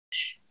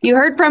You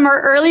heard from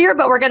her earlier,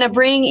 but we're going to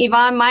bring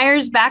Yvonne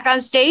Myers back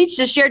on stage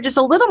to share just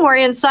a little more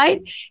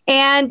insight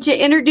and to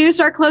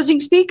introduce our closing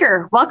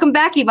speaker. Welcome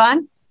back,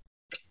 Yvonne.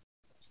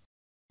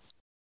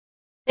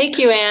 Thank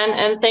you, Ann,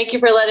 and thank you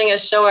for letting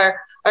us show our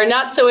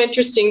not so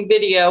interesting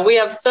video. We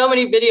have so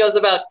many videos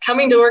about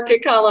coming to work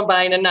at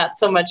Columbine and not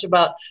so much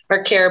about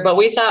our care, but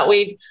we thought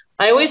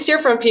I always hear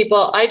from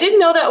people, I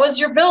didn't know that was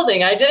your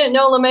building. I didn't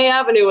know LeMay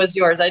Avenue was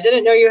yours. I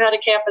didn't know you had a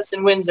campus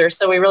in Windsor.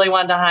 So we really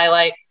wanted to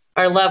highlight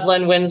our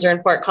Loveland, Windsor,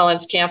 and Fort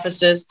Collins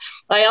campuses.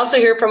 I also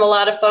hear from a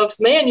lot of folks,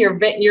 man, your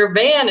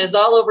van is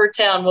all over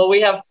town. Well, we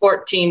have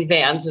 14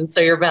 vans, and so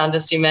you're bound to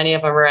see many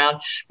of them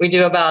around. We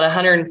do about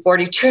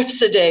 140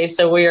 trips a day,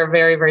 so we are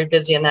very, very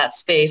busy in that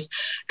space.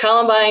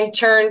 Columbine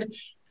turned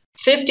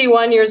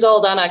 51 years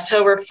old on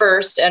October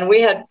 1st, and we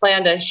had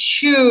planned a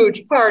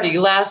huge party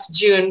last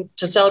June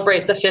to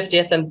celebrate the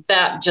 50th, and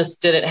that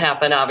just didn't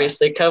happen,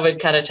 obviously. COVID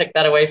kind of took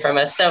that away from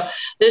us. So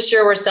this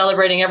year we're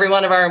celebrating every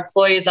one of our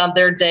employees on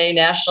their day,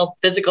 National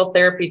Physical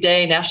Therapy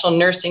Day, National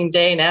Nursing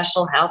Day,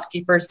 National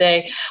Housekeepers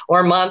Day,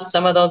 or month.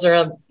 Some of those are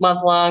a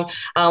month long,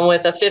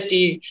 with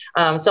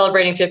a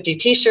celebrating 50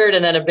 t-shirt,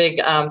 and then a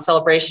big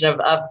celebration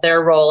of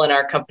their role in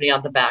our company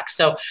on the back.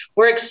 So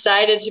we're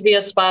excited to be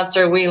a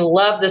sponsor. We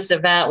love this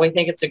event. We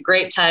think it's a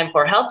great time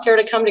for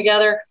healthcare to come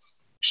together,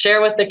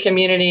 share with the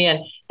community,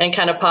 and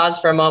kind of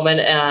pause for a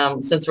moment,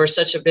 since we're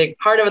such a big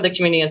part of the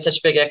community and such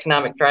a big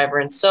economic driver,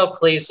 and so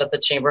pleased that the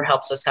Chamber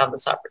helps us have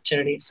this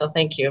opportunity. So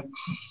thank you.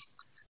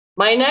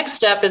 My next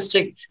step is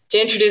to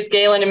introduce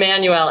Galen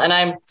Emanuele, and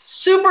I'm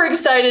super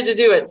excited to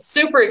do it,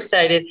 super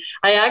excited.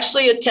 I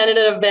actually attended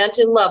an event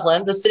in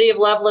Loveland, the City of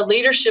Loveland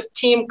Leadership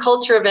Team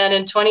Culture event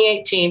in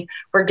 2018,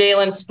 where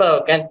Galen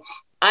spoke. And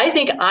I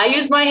think I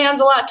use my hands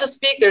a lot to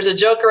speak. There's a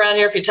joke around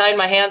here, if you tied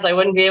my hands, I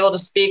wouldn't be able to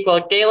speak.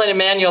 Well, Galen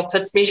Emanuele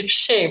puts me to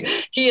shame.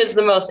 He is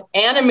the most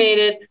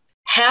animated,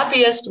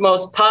 happiest,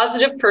 most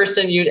positive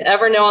person you'd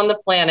ever know on the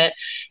planet.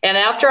 And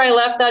after I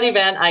left that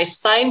event, I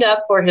signed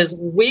up for his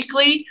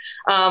weekly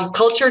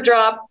culture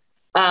drop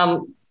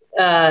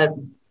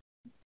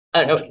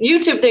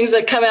YouTube things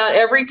that come out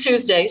every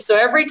Tuesday. So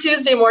every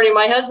Tuesday morning,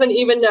 my husband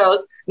even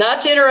knows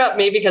not to interrupt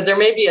me, because there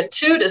may be a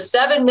 2 to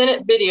 7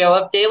 minute video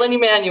of Galen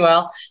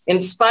Emanuele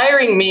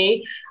inspiring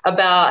me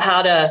about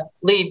how to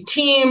lead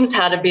teams,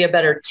 how to be a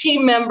better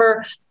team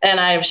member. And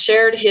I've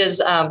shared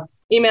his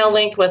email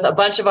link with a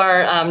bunch of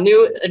our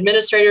new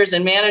administrators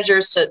and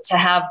managers to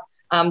have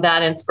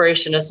that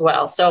inspiration as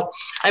well. So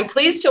I'm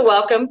pleased to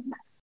welcome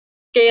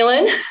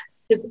Galen,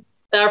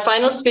 our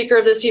final speaker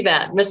of this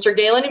event. Mr.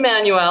 Galen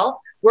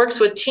Emanuele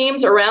works with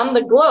teams around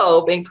the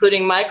globe,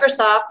 including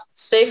Microsoft,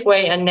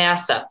 Safeway, and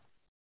NASA,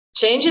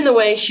 changing the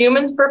way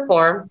humans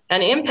perform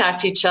and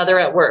impact each other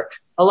at work.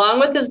 Along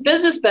with his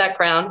business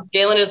background,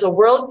 Galen is a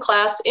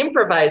world-class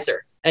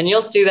improviser, and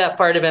you'll see that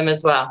part of him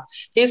as well.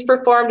 He's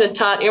performed and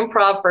taught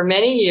improv for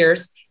many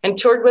years and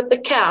toured with the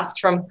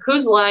cast from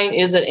Whose Line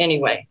Is It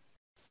Anyway?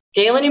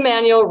 Galen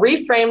Emanuele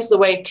reframes the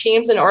way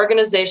teams and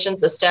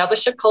organizations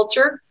establish a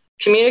culture,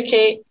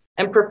 communicate,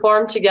 and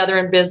perform together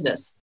in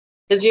business.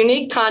 His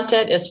unique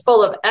content is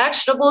full of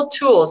actionable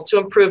tools to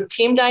improve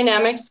team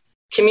dynamics,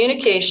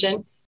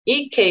 communication,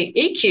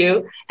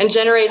 EQ, and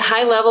generate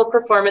high-level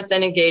performance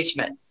and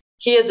engagement.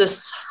 He is a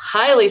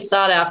highly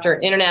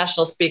sought-after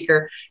international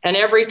speaker, and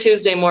every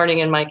Tuesday morning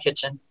in my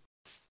kitchen.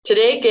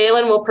 Today,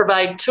 Galen will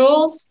provide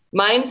tools,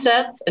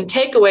 mindsets, and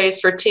takeaways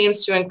for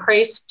teams to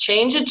increase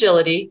change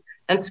agility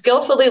and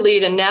skillfully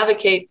lead and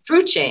navigate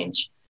through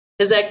change.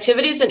 His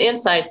activities and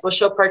insights will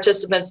show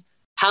participants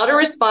how to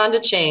respond to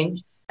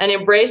change and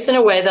embrace in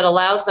a way that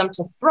allows them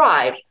to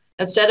thrive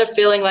instead of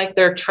feeling like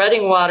they're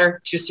treading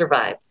water to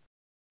survive.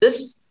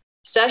 This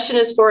session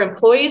is for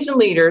employees and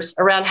leaders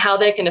around how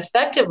they can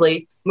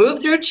effectively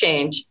move through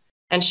change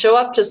and show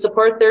up to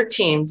support their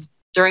teams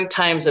during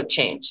times of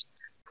change.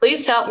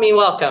 Please help me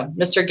welcome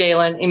Mr.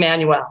 Galen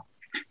Emanuele.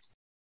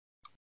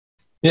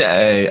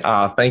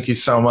 Yeah, thank you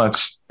so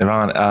much,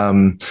 Yvonne.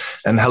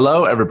 And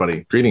hello,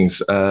 everybody.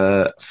 Greetings,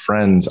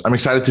 friends. I'm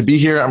excited to be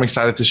here. I'm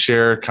excited to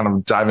share, kind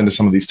of dive into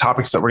some of these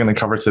topics that we're going to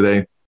cover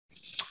today.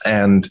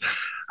 And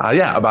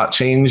about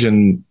change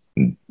and,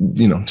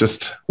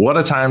 just what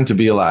a time to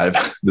be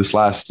alive. This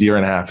last year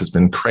and a half has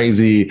been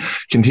crazy,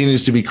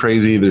 continues to be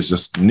crazy. There's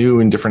just new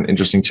and different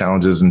interesting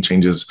challenges and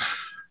changes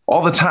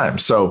all the time.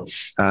 So,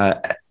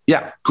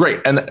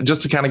 great. And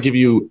just to kind of give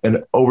you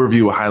an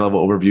overview, a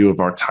high-level overview of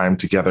our time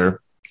together.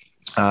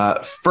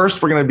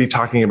 First, we're going to be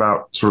talking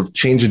about sort of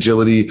change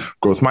agility,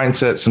 growth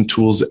mindset, some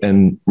tools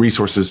and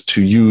resources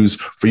to use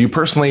for you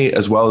personally,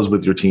 as well as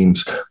with your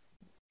teams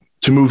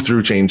to move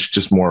through change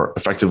just more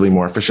effectively,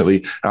 more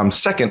efficiently.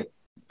 Second,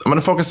 I'm going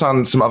to focus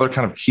on some other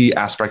kind of key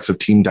aspects of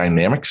team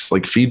dynamics,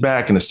 like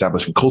feedback and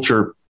establishing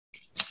culture,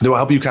 that will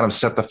help you kind of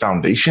set the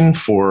foundation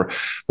for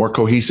more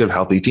cohesive,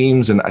 healthy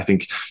teams. And I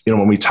think,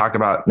 when we talk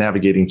about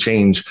navigating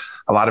change,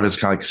 a lot of it's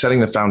kind of like setting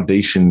the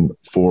foundation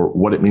for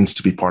what it means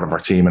to be part of our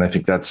team. And I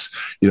think that's,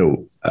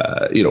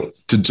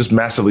 to just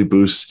massively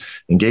boost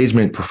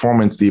engagement,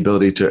 performance, the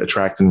ability to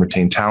attract and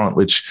retain talent,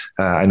 which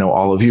I know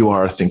all of you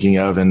are thinking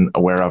of and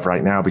aware of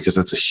right now, because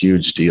that's a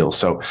huge deal.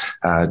 So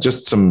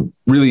just some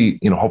really,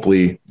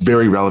 hopefully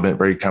very relevant,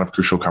 very kind of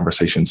crucial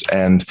conversations.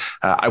 And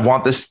I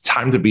want this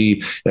time to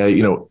be,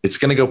 it's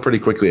going to go pretty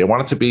quickly. I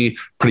want it to be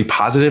pretty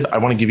positive. I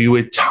want to give you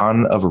a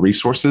ton of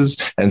resources.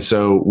 And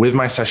so with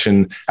my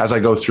session, as I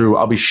go through,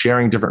 I'll be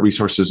sharing different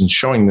resources and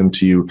showing them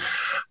to you,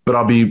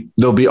 but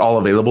they'll be all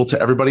available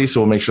to everybody. So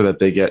we'll make sure that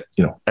they get,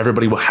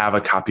 everybody will have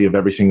a copy of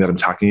everything that I'm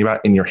talking about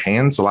in your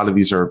hands. A lot of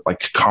these are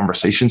like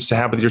conversations to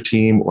have with your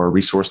team or a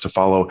resource to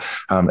follow,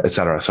 et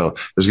cetera. So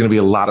there's going to be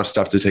a lot of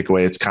stuff to take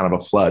away. It's kind of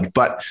a flood,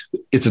 but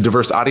it's a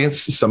diverse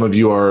audience. Some of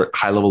you are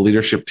high level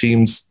leadership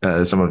teams.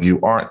 Some of you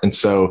aren't. And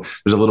so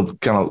there's a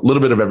little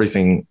bit of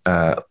everything.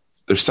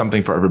 There's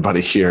something for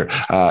everybody here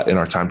in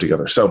our time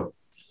together. So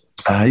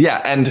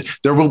and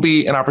there will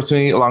be an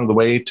opportunity along the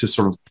way to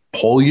sort of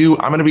poll you.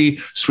 I'm going to be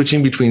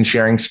switching between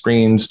sharing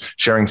screens,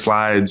 sharing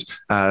slides,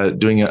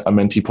 doing a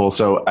mentee poll.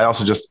 So I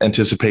also just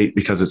anticipate,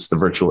 because it's the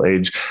virtual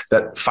age,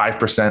 that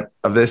 5%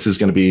 of this is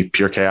going to be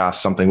pure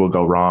chaos. Something will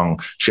go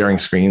wrong, sharing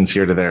screens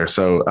here to there.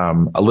 So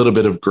a little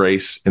bit of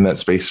grace in that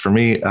space for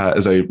me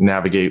as I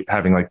navigate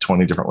having like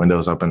 20 different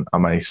windows open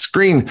on my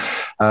screen.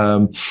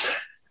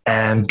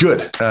 And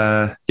good.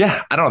 I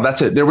don't know.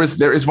 That's it. There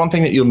is one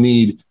thing that you'll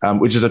need,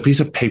 which is a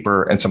piece of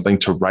paper and something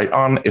to write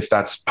on, if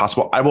that's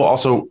possible.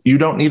 You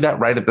don't need that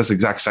right at this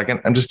exact second.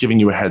 I'm just giving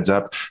you a heads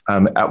up.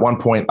 At one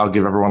point, I'll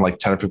give everyone like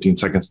 10 or 15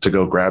 seconds to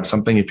go grab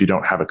something if you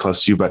don't have it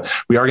close to you. But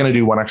we are going to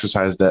do one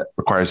exercise that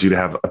requires you to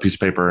have a piece of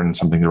paper and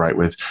something to write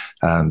with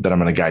that I'm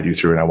going to guide you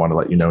through. And I want to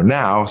let you know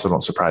now, so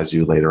don't surprise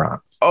you later on.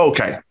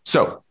 Okay.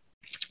 So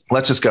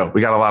let's just go. We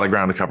got a lot of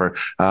ground to cover.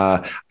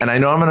 And I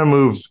know I'm going to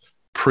move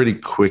pretty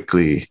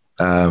quickly,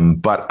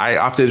 but I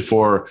opted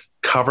for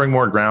covering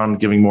more ground,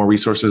 giving more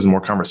resources and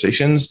more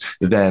conversations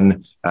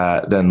than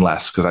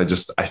less, because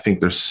I think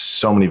there's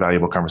so many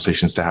valuable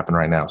conversations to happen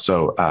right now.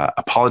 So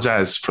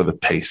apologize for the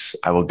pace.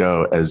 I will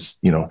go as,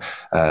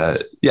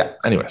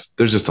 anyways,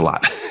 there's just a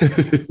lot.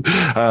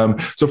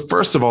 So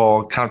first of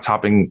all, kind of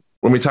topping,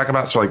 when we talk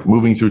about sort of like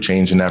moving through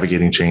change and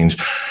navigating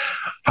change,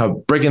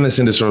 breaking this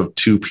into sort of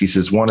two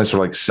pieces. One is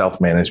sort of like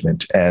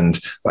self-management and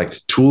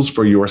like tools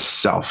for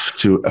yourself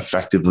to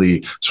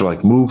effectively sort of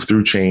like move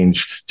through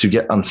change, to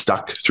get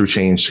unstuck through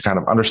change, to kind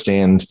of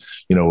understand,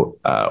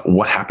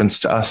 what happens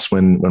to us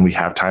when we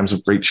have times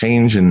of great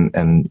change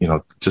and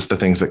just the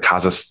things that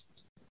cause us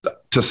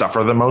to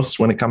suffer the most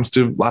when it comes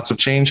to lots of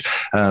change,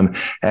 and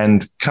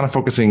kind of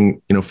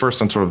focusing,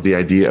 first on sort of the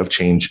idea of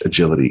change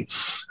agility,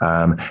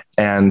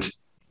 and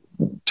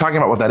talking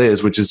about what that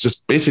is, which is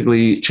just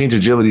basically change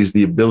agility is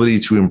the ability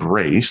to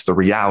embrace the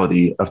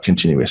reality of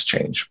continuous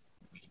change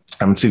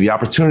and see the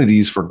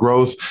opportunities for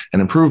growth and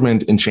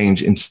improvement in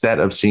change instead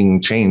of seeing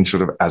change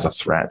sort of as a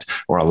threat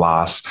or a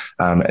loss,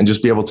 and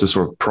just be able to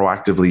sort of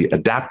proactively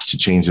adapt to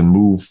change and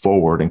move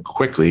forward and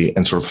quickly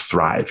and sort of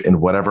thrive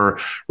in whatever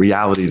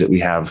reality that we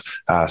have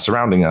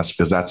surrounding us,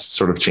 because that's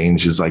sort of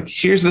change is like,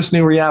 here's this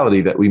new reality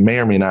that we may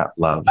or may not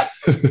love.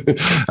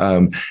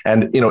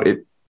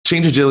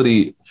 Change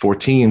agility for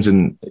teams,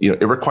 and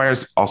it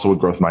requires also a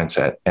growth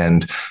mindset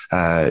and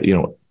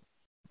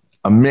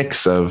a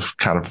mix of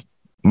kind of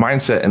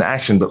mindset and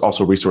action, but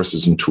also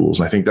resources and tools.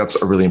 And I think that's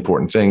a really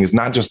important thing, is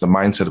not just the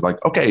mindset of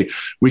like, okay,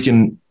 we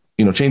can,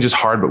 change is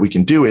hard, but we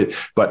can do it,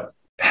 but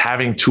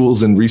having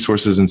tools and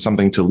resources and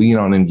something to lean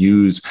on and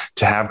use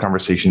to have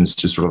conversations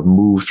to sort of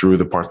move through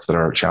the parts that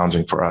are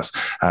challenging for us,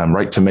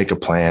 right? To make a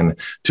plan,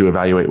 to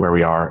evaluate where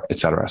we are, et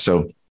cetera.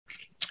 So,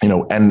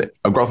 and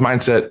a growth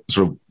mindset,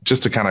 sort of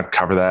just to kind of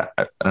cover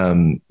that,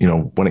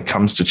 when it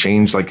comes to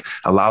change, like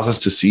allows us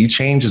to see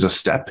change as a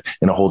step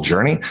in a whole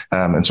journey,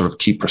 and sort of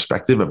keep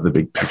perspective of the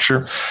big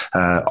picture.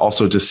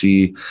 Also to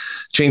see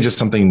change as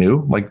something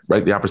new, like,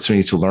 right, the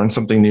opportunity to learn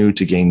something new,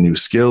 to gain new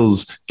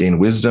skills, gain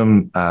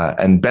wisdom,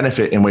 and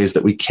benefit in ways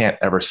that we can't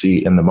ever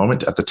see in the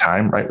moment at the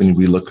time, right? When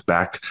we look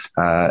back,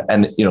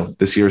 and,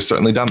 this year has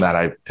certainly done that.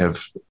 I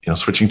have,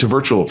 switching to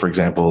virtual, for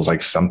example, is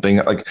like something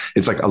like,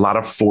 it's like a lot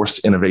of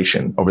forced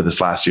innovation over this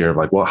last year of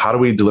like, well, how do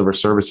we deliver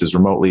services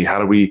remotely? How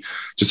do we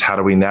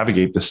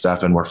navigate this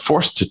stuff? And we're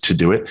forced to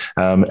do it.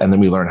 And then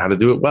we learn how to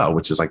do it well,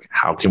 which is like,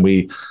 how can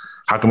we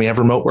have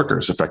remote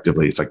workers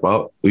effectively? It's like,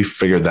 well, we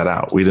figured that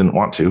out. We didn't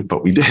want to,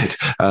 but we did.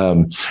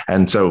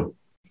 And so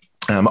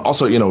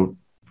also,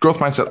 growth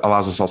mindset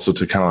allows us also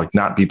to kind of like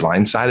not be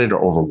blindsided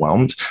or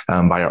overwhelmed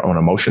by our own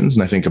emotions.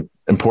 And I think an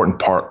important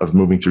part of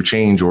moving through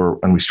change, or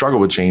when we struggle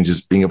with change,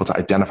 is being able to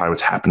identify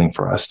what's happening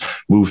for us,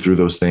 move through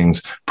those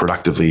things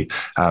productively,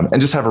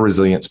 and just have a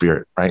resilient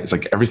spirit, right? It's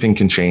like everything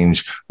can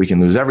change. We can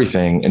lose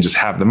everything, and just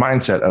have the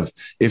mindset of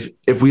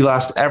if we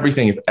lost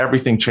everything, if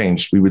everything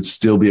changed, we would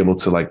still be able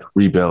to like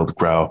rebuild,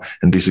 grow,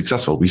 and be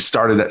successful. We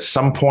started at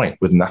some point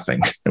with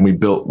nothing and we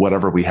built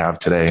whatever we have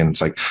today. And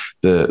it's like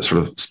the sort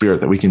of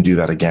spirit that we can do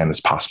that again is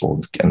possible.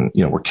 And,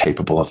 we're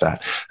capable of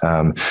that.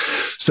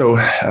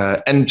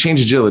 And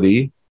change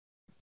agility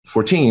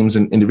for teams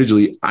and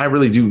individually, I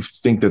really do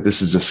think that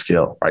this is a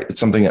skill, right? It's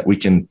something that we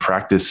can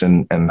practice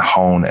and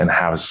hone and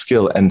have as a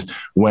skill. And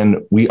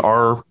when we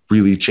are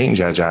really change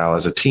agile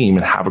as a team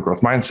and have a growth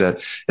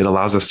mindset, it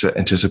allows us to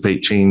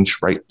anticipate change,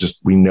 right?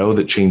 Just we know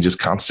that change is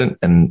constant.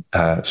 And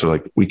so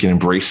like we can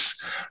embrace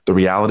the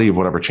reality of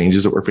whatever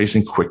changes that we're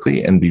facing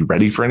quickly and be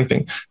ready for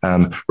anything,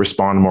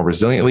 respond more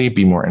resiliently,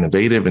 be more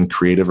innovative and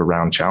creative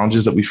around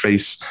challenges that we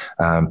face.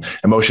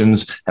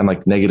 Emotions and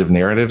like negative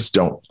narratives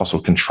don't also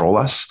control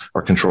us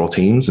or control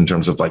teams in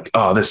terms of like,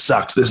 oh, this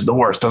sucks, this is the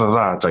worst, da, da,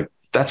 da. It's like,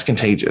 that's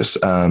contagious.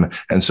 And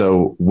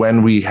so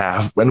when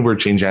we're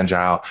change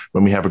agile,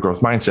 when we have a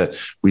growth mindset,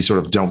 we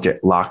sort of don't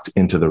get locked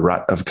into the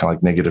rut of kind of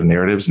like negative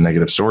narratives and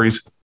negative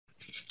stories.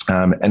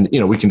 And,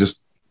 we can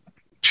just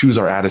choose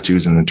our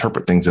attitudes and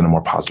interpret things in a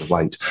more positive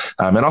light.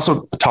 And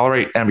also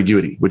tolerate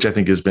ambiguity, which I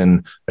think has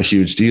been a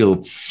huge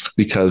deal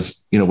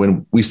because,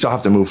 when we still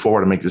have to move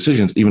forward and make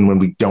decisions, even when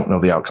we don't know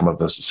the outcome of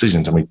those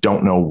decisions and we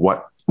don't know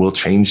what will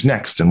change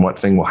next and what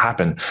thing will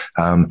happen.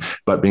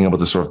 But being able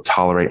to sort of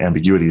tolerate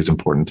ambiguity is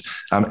important.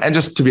 And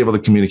just to be able to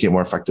communicate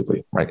more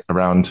effectively, right?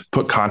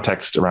 Put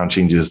context around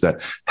changes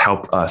that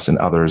help us and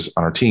others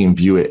on our team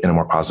view it in a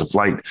more positive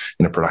light,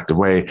 in a productive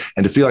way,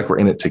 and to feel like we're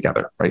in it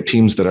together, right?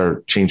 Teams that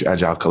are change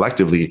agile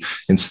collectively,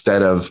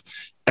 instead of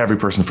every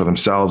person for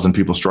themselves and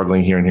people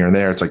struggling here and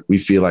there. It's like, we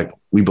feel like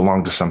we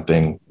belong to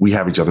something. We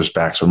have each other's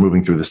backs. We're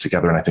moving through this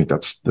together. And I think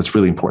that's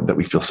really important that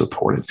we feel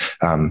supported.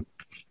 And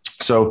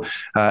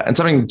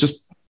something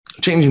just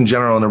change in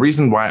general. And the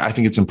reason why I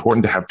think it's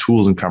important to have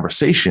tools and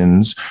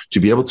conversations to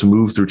be able to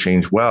move through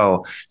change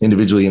well,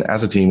 individually and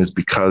as a team, is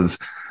because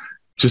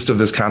just of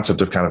this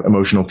concept of kind of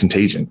emotional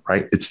contagion,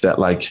 right? It's that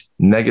like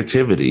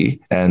negativity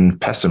and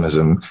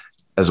pessimism,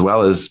 as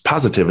well as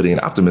positivity and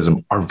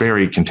optimism, are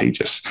very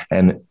contagious.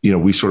 And,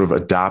 we sort of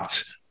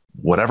adopt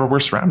whatever we're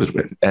surrounded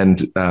with. And,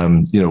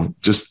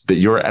 just that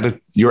your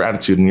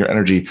attitude and your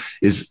energy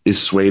is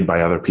swayed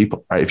by other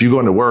people, right? If you go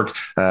into work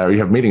or you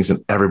have meetings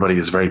and everybody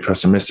is very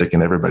pessimistic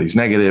and everybody's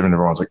negative and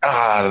everyone's like,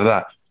 da, da,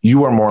 da,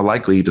 you are more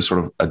likely to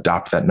sort of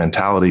adopt that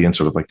mentality and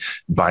sort of like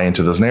buy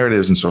into those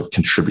narratives and sort of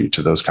contribute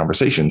to those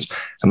conversations.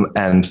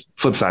 And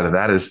flip side of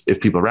that is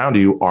if people around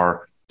you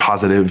are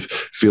positive,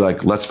 feel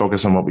like, let's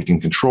focus on what we can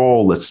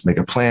control. Let's make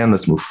a plan.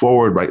 Let's move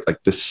forward, right?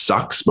 Like, this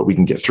sucks, but we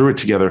can get through it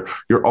together.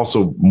 You're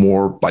also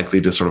more likely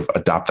to sort of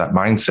adopt that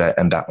mindset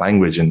and that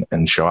language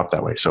and show up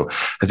that way. So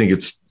I think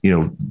it's,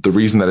 the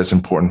reason that it's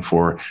important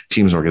for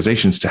teams and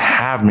organizations to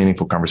have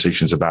meaningful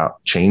conversations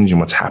about change and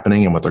what's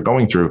happening and what they're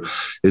going through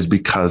is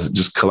because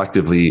just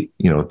collectively,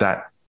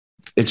 that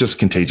it's just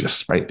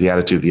contagious, right? The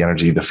attitude, the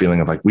energy, the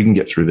feeling of like, we can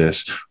get through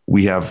this.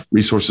 We have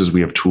resources,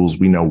 we have tools,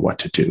 we know what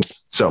to do.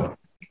 So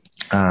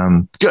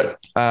good.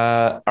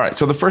 All right.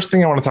 So the first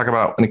thing I want to talk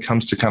about when it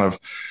comes to kind of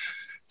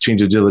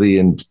change agility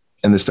and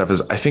this stuff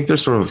is, I think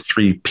there's sort of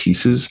three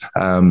pieces.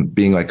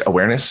 Being like,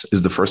 awareness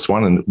is the first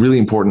one, and really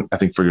important, I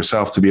think, for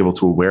yourself to be able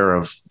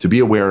to be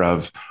aware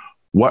of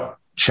what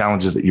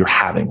challenges that you're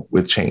having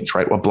with change,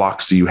 right? What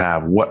blocks do you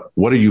have? What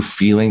are you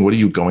feeling? What are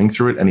you going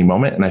through at any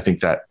moment? And I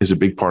think that is a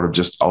big part of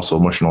just also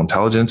emotional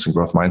intelligence and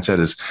growth mindset,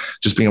 is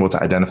just being able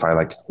to identify,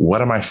 like,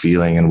 what am I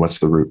feeling and what's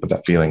the root of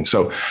that feeling?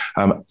 So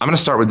I'm going to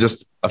start with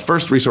just a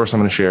first resource I'm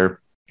going to share.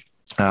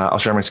 I'll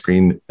share my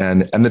screen,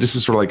 and this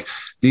is sort of like,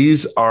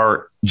 these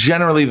are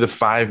generally the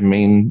 5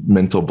 main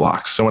mental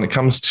blocks. So when it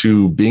comes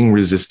to being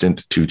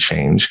resistant to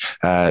change,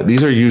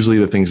 these are usually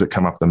the things that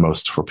come up the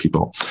most for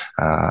people.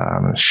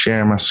 I'm going to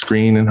share my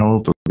screen and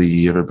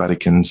hopefully everybody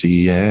can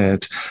see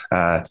it.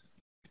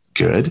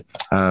 Good.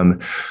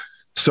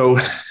 So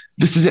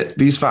this is it.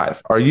 These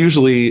 5 are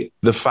usually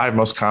the 5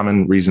 most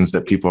common reasons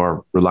that people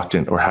are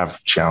reluctant or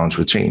have challenge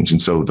with change.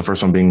 And so the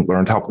first one being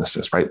learned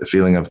helplessness, right? The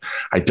feeling of,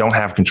 I don't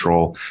have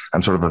control.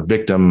 I'm sort of a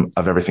victim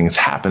of everything that's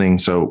happening.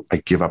 So I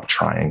give up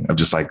trying. I'm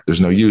just like,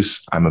 there's no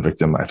use. I'm a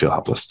victim. I feel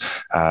helpless.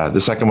 The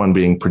second one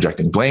being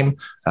projecting blame,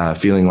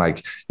 feeling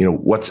like,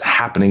 what's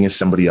happening is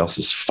somebody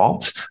else's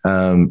fault,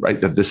 right?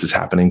 That this is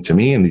happening to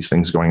me and these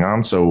things going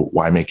on. So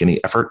why make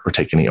any effort or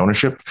take any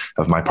ownership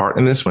of my part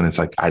in this when it's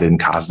like, I didn't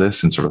cause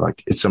this, and sort of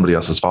like, it's somebody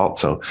else's fault.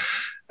 So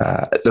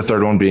the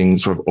third one being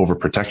sort of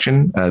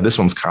overprotection. This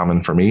one's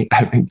common for me,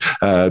 I think,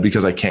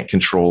 because I can't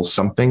control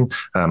something.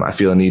 I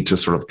feel a need to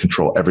sort of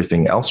control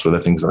everything else, or the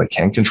things that I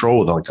can control,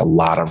 with like a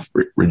lot of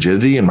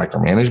rigidity and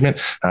micromanagement,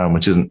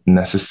 which isn't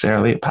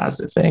necessarily a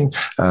positive thing.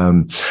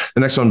 The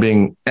next one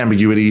being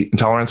ambiguity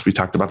intolerance. We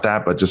talked about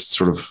that, but just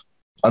sort of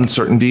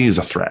uncertainty is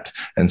a threat.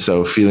 And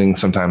so feeling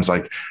sometimes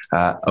like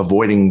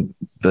avoiding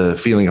the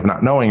feeling of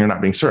not knowing or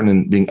not being certain,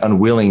 and being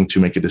unwilling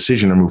to make a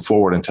decision or move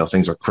forward until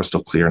things are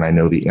crystal clear and I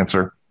know the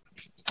answer.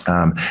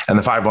 And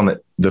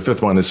the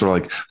fifth one is sort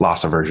of like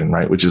loss aversion,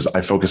 right? Which is, I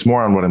focus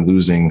more on what I'm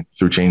losing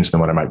through change than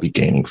what I might be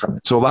gaining from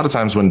it. So a lot of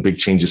times when big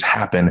changes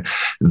happen,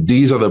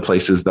 these are the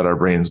places that our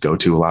brains go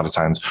to a lot of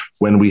times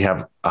when we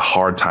have a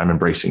hard time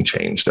embracing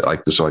change. That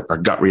like, so like our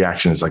gut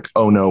reaction is like,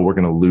 oh no, we're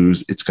going to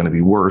lose. It's going to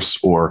be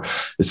worse, or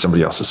it's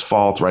somebody else's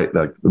fault, right?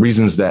 Like the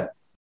reasons that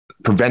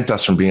prevent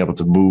us from being able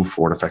to move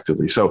forward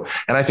effectively. So,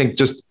 and I think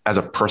just as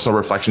a personal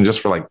reflection, just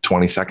for like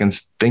 20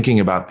 seconds, thinking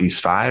about these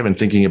 5 and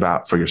thinking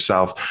about for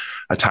yourself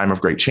a time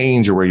of great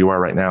change or where you are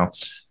right now,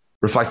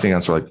 reflecting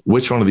on sort of like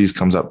which one of these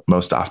comes up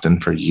most often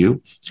for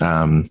you.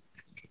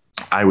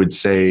 I would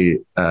say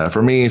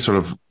for me, sort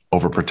of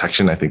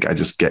overprotection. I think I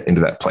just get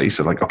into that place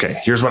of like, okay,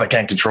 here's what I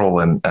can't control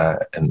and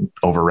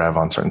over rev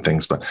on certain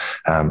things. But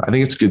I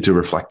think it's good to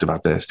reflect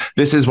about this.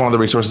 This is one of the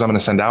resources I'm going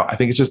to send out. I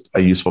think it's just a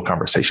useful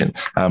conversation.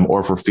 Or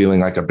if we're feeling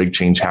like a big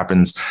change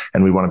happens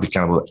and we want to be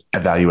kind of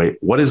evaluate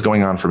what is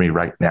going on for me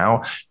right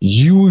now.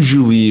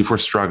 Usually if we're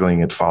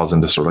struggling, it falls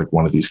into sort of like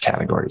one of these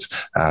categories.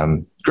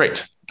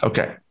 Great.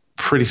 Okay.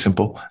 Pretty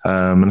simple.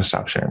 I'm going to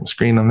stop sharing the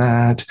screen on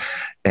that.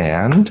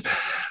 And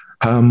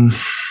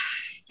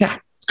yeah,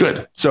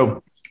 good.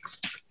 So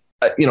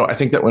I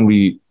think that when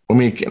we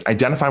can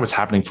identify what's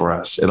happening for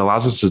us, it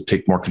allows us to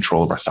take more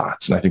control of our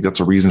thoughts. And I think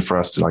that's a reason for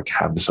us to like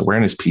have this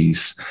awareness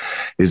piece,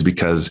 is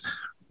because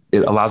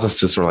it allows us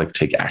to sort of like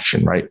take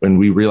action, right? When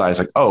we realize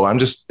like, oh, I'm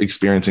just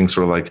experiencing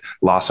sort of like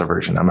loss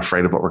aversion. I'm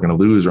afraid of what we're going to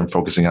lose, or I'm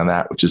focusing on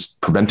that, which is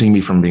preventing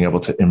me from being able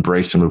to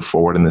embrace and move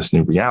forward in this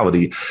new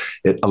reality.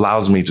 It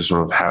allows me to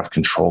sort of have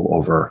control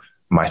over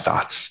my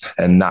thoughts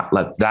and not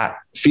let that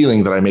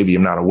feeling that I maybe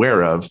am not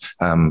aware of,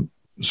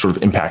 sort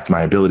of impact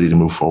my ability to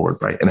move forward,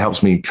 right? And it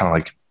helps me kind of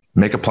like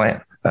make a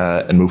plan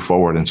and move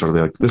forward and sort of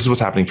be like, this is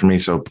what's happening for me.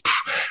 So,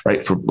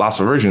 right, for loss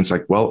of aversion, it's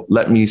like, well,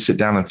 let me sit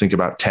down and think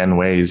about 10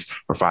 ways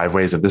or 5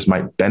 ways that this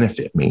might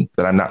benefit me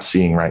that I'm not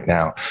seeing right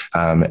now.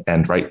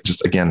 And right,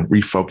 just again,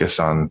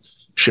 refocus on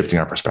shifting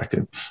our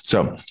perspective.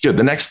 So good.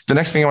 The next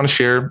thing I want to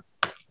share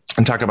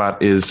and talk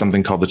about is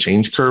something called the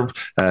change curve.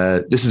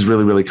 This is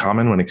really, really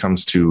common when it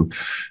comes to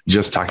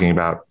just talking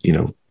about,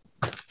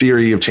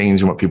 theory of change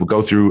and what people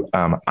go through.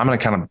 I'm going to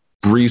kind of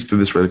breeze through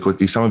this really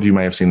quickly. Some of you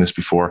may have seen this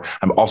before.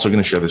 I'm also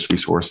going to share this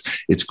resource.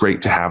 It's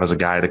great to have as a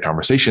guide, a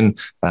conversation.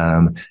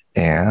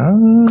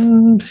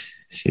 And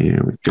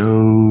here we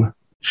go.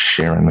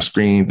 Sharing the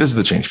screen. This is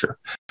the change curve.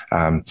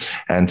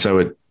 And so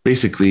it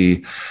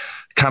basically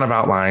kind of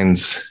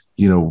outlines,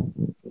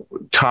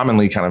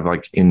 commonly kind of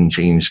like in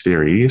change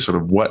theory, sort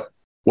of what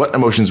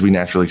emotions we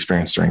naturally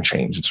experience during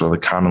change. And sort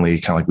of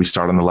commonly kind of like we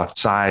start on the left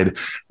side,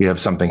 we have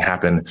something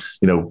happen,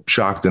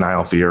 shock,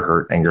 denial, fear,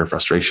 hurt, anger,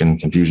 frustration,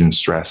 confusion,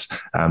 stress.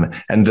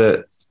 And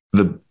the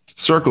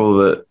circle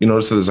that you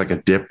notice that there's like a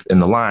dip in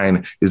the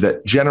line is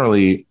that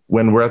generally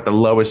when we're at the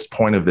lowest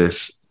point of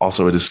this,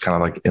 also it is kind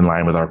of like in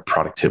line with our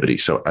productivity.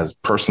 So as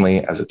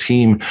personally, as a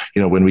team,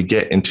 when we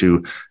get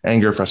into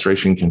anger,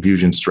 frustration,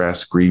 confusion,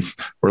 stress, grief,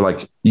 we're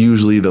like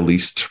usually the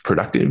least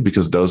productive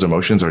because those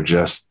emotions are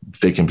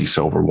they can be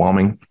so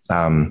overwhelming.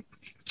 And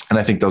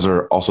I think those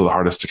are also the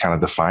hardest to kind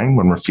of define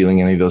when we're feeling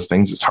any of those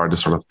things. It's hard to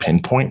sort of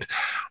pinpoint,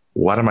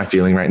 what am I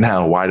feeling right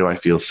now? Why do I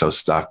feel so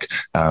stuck?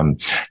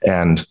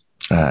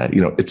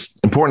 It's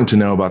important to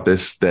know about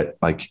this, that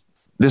like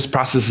this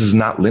process is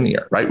not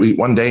linear, right?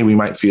 One day we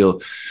might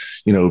feel,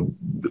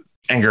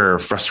 anger,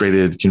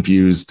 frustrated,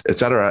 confused, et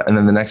cetera. And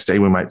then the next day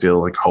we might feel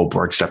like hope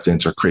or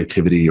acceptance or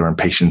creativity or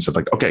impatience of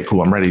like, okay,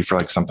 cool, I'm ready for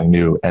like something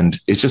new. And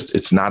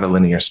it's not a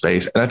linear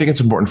space. And I think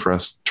it's important for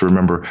us to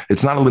remember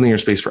it's not a linear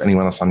space for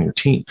anyone else on your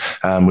team,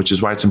 which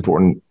is why it's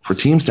important for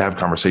teams to have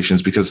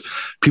conversations, because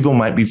people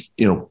might be,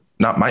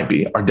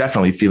 are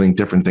definitely feeling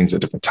different things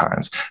at different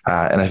times.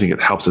 And I think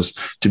it helps us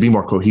to be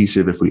more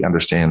cohesive if we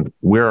understand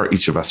where are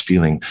each of us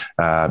feeling,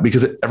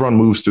 because everyone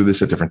moves through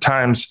this at different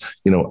times,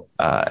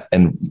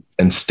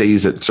 and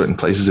stays at certain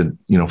places and,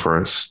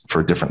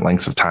 for different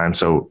lengths of time.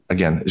 So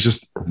again, it's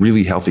just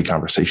really healthy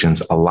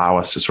conversations allow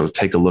us to sort of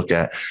take a look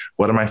at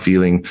what am I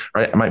feeling,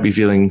 right? I might be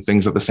feeling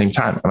things at the same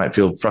time. I might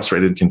feel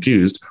frustrated and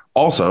confused.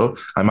 Also,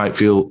 I might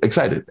feel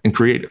excited and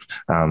creative.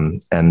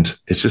 And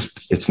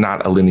it's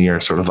not a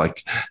linear sort of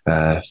like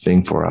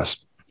thing for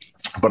us,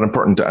 but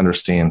important to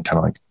understand kind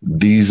of like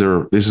this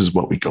is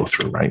what we go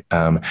through. Right.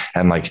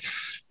 And like,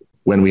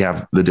 when we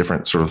have the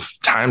different sort of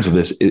times of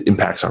this, it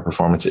impacts our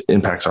performance. It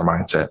impacts our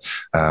mindset,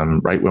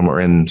 right? When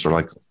we're in sort of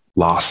like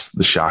loss,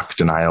 the shock,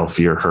 denial,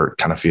 fear, hurt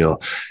kind of feel,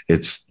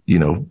 it's,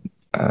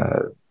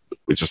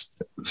 we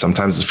just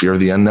sometimes the fear of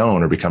the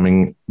unknown or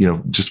becoming,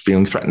 just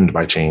feeling threatened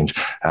by change,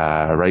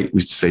 right?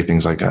 We say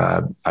things like,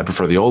 I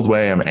prefer the old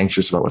way. I'm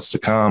anxious about what's to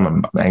come.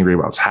 I'm angry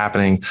about what's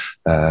happening,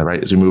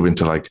 right? As we move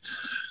into like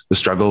the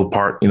struggle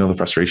part, the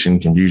frustration,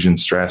 confusion,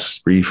 stress,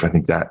 grief, I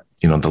think that,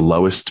 the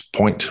lowest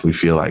point, we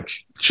feel like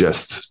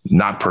just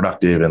not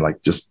productive and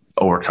like just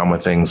overcome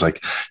with things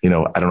like, I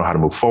don't know how to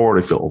move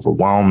forward. I feel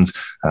overwhelmed,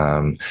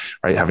 right?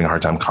 Having a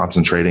hard time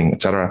concentrating,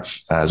 et cetera.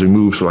 As we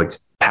move to like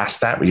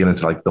past that, we get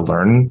into like the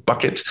learn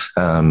bucket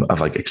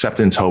of like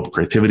acceptance, hope,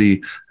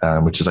 creativity,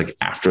 which is like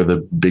after the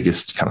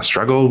biggest kind of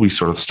struggle, we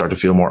sort of start to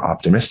feel more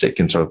optimistic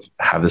and sort of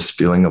have this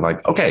feeling of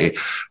like, okay,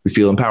 we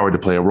feel empowered to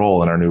play a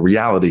role in our new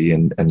reality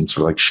and sort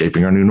of like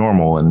shaping our new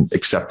normal and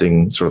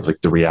accepting sort of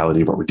like the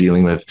reality of what we're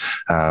dealing with,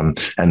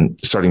 and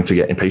starting to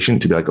get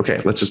impatient to be like,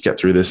 okay, let's just get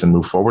through this and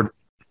move forward.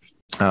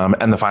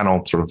 And the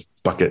final sort of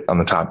bucket on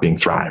the top being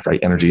thrive, right?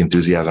 Energy,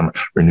 enthusiasm,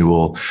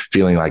 renewal,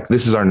 feeling like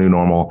this is our new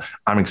normal.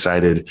 I'm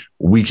excited.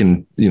 We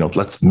can,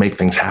 let's make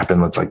things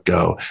happen. Let's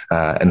go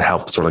and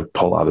help sort of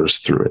pull others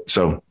through it.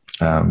 So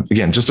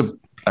again, just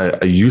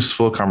a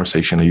useful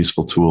conversation, a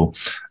useful tool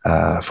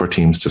for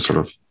teams to sort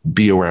of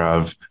be aware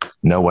of,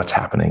 know what's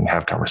happening,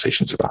 have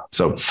conversations about.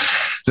 So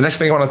the next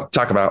thing I want to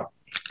talk about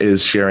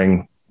is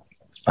sharing.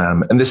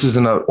 And this is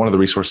one of the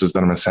resources that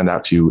I'm going to send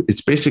out to you.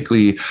 It's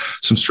basically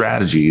some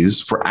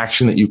strategies for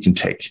action that you can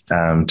take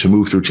to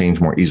move through change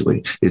more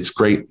easily. It's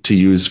great to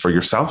use for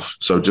yourself.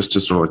 So just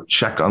to sort of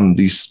check on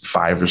these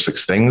 5 or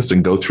 6 things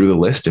and go through the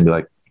list and be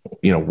like,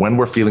 when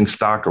we're feeling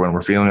stuck or when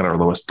we're feeling at our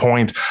lowest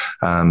point,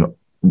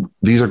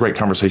 these are great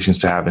conversations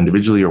to have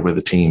individually or with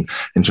a team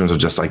in terms of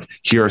just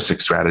here are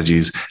 6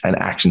 strategies and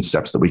action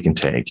steps that we can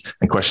take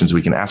and questions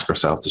we can ask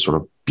ourselves to sort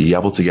of be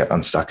able to get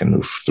unstuck and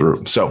move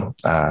through. So,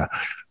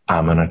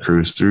 I'm going to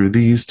cruise through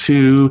these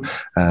 2.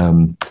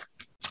 And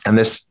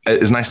this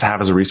is nice to have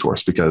as a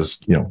resource because,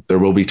 there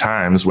will be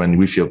times when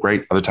we feel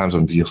great, other times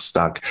when we feel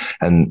stuck.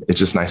 And it's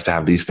just nice to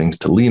have these things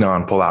to lean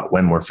on, pull out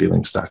when we're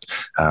feeling stuck.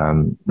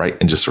 Right.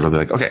 And just sort of be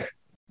like, okay,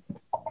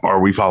 are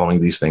we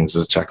following these things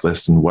as a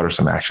checklist and what are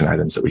some action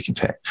items that we can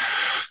take?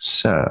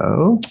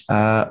 So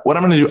what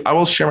I'm going to do, I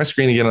will share my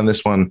screen again on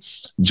this one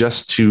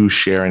just to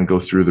share and go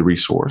through the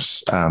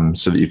resource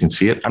so that you can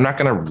see it. I'm not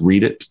going to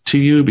read it to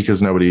you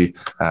because all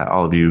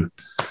of you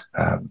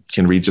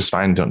can read just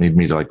fine. Don't need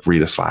me to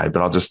read a slide,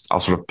 but I'll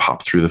sort of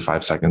pop through the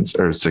 5 seconds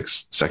or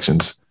 6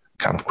 sections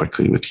kind of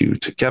quickly with you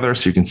together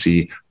so you can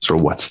see sort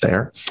of what's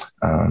there.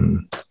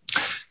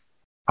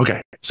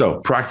 Okay.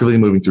 So proactively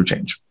moving through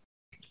change.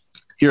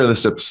 Here are the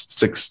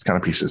 6 kind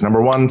of pieces. Number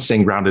 1,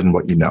 staying grounded in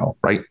what you know,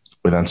 right?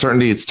 With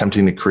uncertainty, it's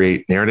tempting to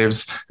create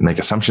narratives and make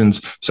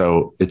assumptions.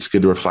 So it's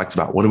good to reflect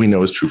about what do we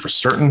know is true for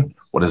certain?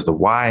 What is the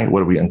why?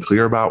 What are we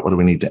unclear about? What do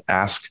we need to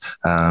ask?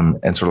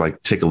 And sort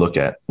of take a look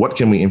at what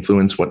can we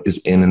influence, what is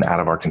in and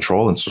out of our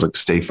control, and sort of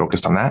stay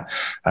focused on that.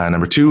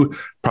 Number 2,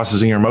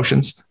 processing your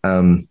emotions.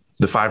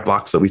 The 5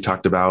 blocks that we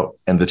talked about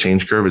and the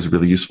change curve is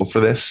really useful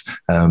for this.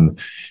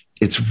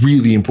 It's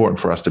really important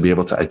for us to be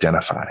able to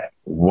identify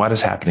what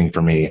is happening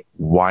for me.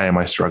 Why am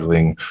I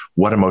struggling?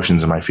 What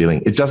emotions am I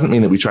feeling? It doesn't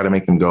mean that we try to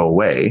make them go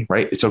away,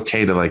 right? It's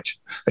okay to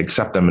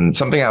accept them. And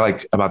something I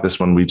like about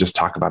this when we just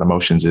talk about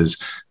emotions is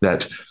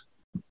that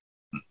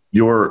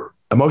your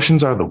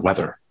emotions are the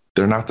weather.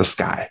 They're not the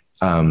sky.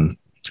 And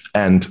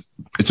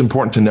it's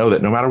important to know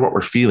that no matter what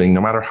we're feeling,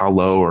 no matter how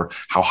low or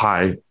how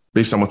high,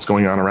 based on what's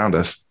going on around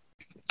us,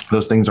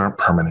 those things aren't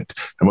permanent.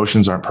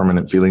 Emotions aren't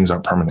permanent. Feelings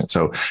aren't permanent.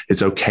 So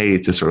it's okay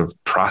to sort of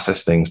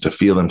process things, to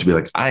feel them, to be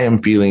like, I am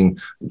feeling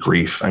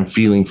grief. I'm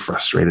feeling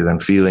frustrated. I'm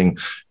feeling,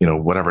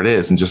 whatever it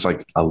is, and just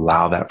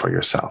allow that for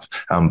yourself.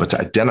 But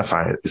to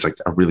identify it is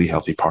a really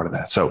healthy part of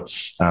that. So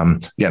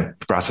again,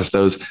 process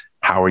those.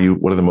 How are you?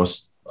 What are the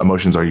most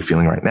emotions are you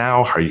feeling right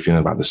now? How are you feeling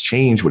about this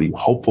change? What are you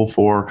hopeful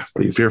for?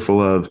 What are you fearful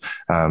of?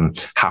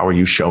 How are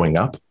you showing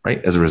up,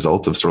 right? As a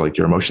result of sort of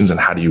your emotions, and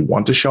how do you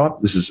want to show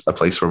up? This is a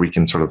place where we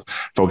can sort of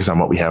focus on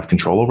what we have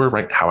control over,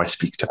 right? How I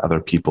speak to other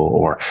people,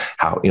 or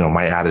how,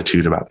 my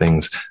attitude about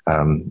things,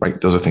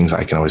 right? Those are things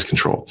I can always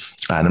control.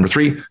 Number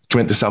 3,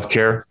 commit to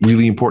self-care.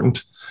 Really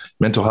important.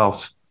 Mental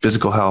health,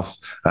 physical health,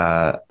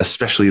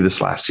 especially this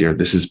last year.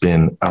 This has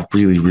been a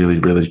really, really,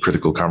 really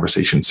critical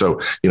conversation. So,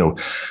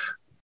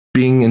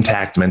 being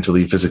intact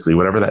mentally, physically,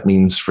 whatever that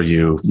means for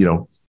you,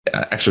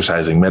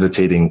 exercising,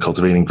 meditating,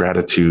 cultivating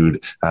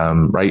gratitude,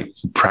 right?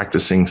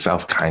 Practicing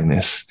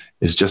self-kindness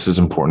is just as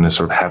important as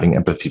sort of having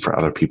empathy for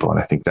other people. And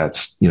I think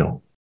that's,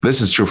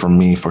 this is true for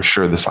me for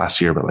sure this last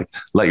year, but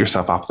let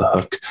yourself off the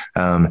hook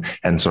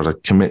and sort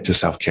of commit to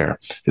self-care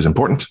is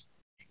important.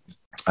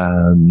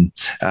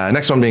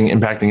 Next one being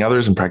impacting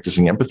others and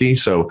practicing empathy.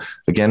 So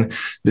again,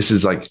 this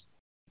is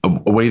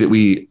a way that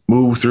we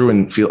move through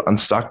and feel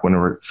unstuck when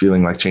we're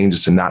feeling like change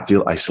is to not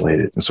feel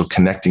isolated. And so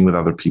connecting with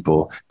other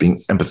people,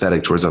 being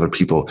empathetic towards other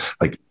people,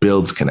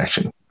 builds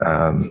connection,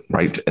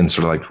 right? And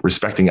sort of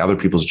respecting other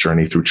people's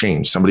journey through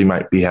change. Somebody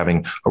might be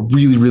having a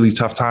really, really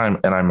tough time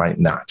and I might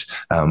not.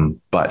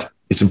 But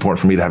it's important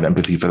for me to have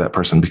empathy for that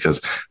person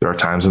because there are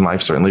times in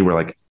life, certainly,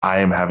 where I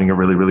am having a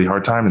really, really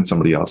hard time and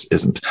somebody else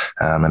isn't.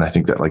 And I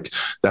think that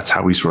that's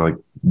how we sort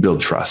of build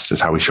trust, is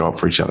how we show up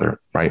for each other.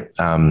 Right.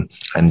 And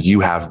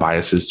you have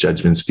biases,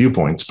 judgments,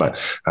 viewpoints, but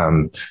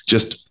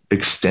just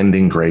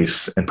extending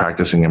grace and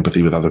practicing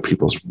empathy with other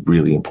people is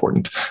really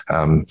important.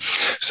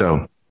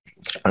 So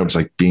I was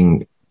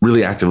being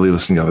really actively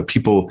listening to other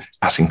people,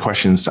 asking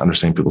questions to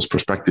understand people's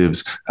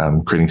perspectives,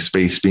 creating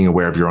space, being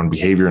aware of your own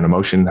behavior and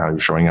emotion, how you're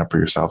showing up for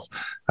yourself.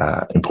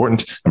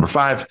 Important. Number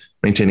 5,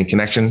 maintaining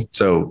connection.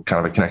 So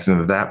kind of a connection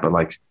to that,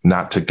 but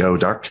not to go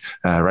dark,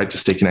 right? To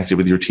stay connected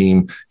with your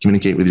team,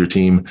 communicate with your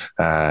team,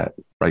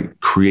 right?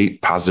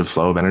 Create positive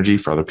flow of energy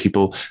for other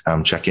people.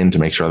 Check in to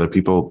make sure other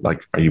people,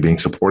 are you being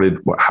supported?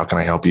 How can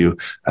I help you?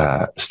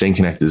 Staying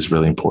connected is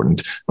really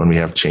important when we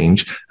have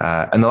change.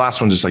 And the last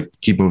one, just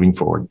keep moving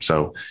forward.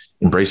 So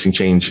embracing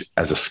change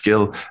as a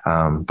skill,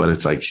 but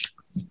it's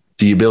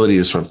the ability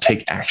to sort of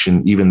take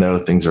action, even though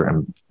things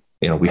are,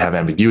 we have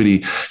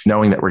ambiguity,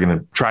 knowing that we're going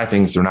to try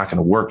things, they're not going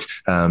to work.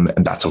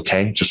 And that's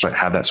okay. Just like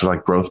have that sort of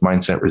like growth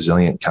mindset,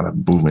 resilient kind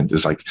of movement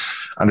is like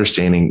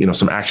understanding,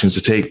 some actions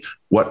to take.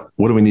 What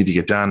do we need to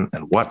get done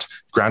and what?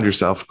 Ground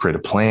yourself, create a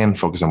plan,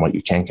 focus on what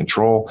you can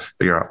control,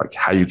 figure out like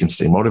how you can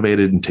stay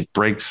motivated and take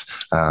breaks,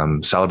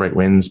 celebrate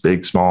wins,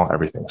 big, small,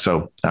 everything.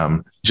 So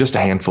just a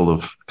handful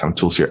of kind of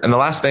tools here. And the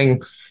last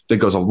thing that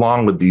goes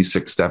along with these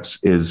 6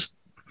 steps is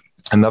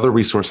another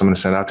resource I'm going to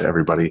send out to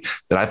everybody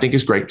that I think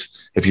is great.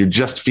 If you're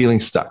just feeling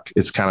stuck,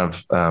 it's kind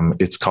of,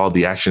 it's called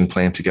the Action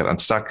Plan to Get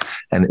Unstuck.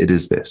 And it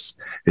is this.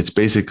 It's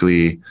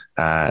basically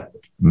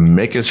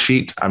make a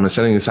sheet. I'm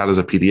sending this out as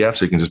a PDF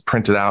so you can just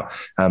print it out.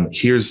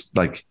 Here's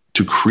like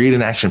to create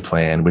an action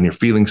plan when you're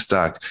feeling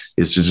stuck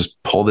is to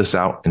just pull this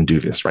out and do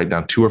this. Write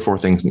down 2 or 4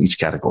 things in each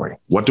category.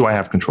 What do I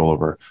have control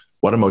over?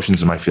 What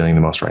emotions am I feeling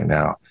the most right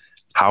now?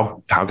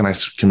 How can I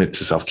commit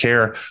to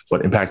self-care?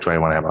 What impact do I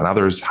want to have on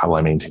others? How will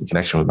I maintain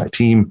connection with my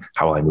team?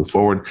 How will I move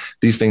forward?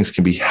 These things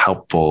can be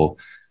helpful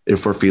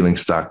if we're feeling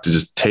stuck to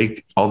just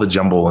take all the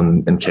jumble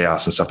and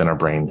chaos and stuff in our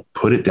brain,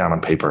 put it down on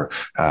paper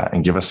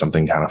and give us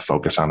something to kind of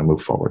focus on and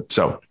move forward.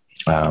 So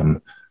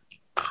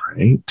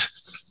great.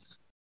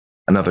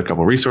 Another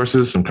couple of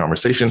resources, some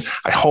conversation.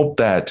 I hope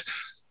that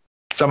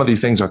some of these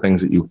things are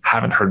things that you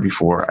haven't heard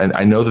before. And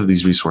I know that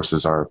these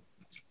resources are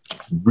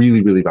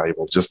really, really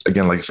valuable. Just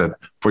again, like I said,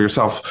 for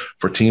yourself,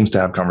 for teams to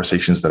have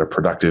conversations that are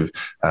productive.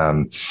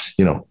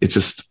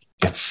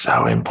 It's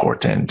so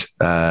important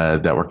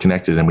that we're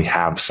connected and we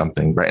have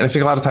something, right? And I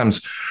think a lot of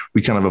times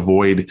we kind of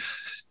avoid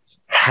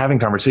having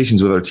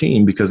conversations with our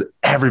team because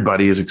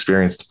everybody has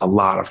experienced a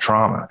lot of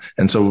trauma.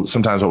 And so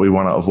sometimes what we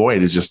want to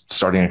avoid is just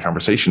starting a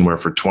conversation where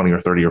for 20 or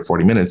 30 or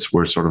 40 minutes,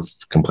 we're sort of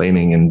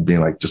complaining and being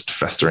like just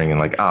festering and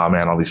like, oh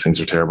man, all these things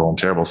are terrible and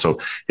terrible. So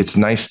it's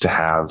nice to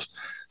have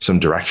some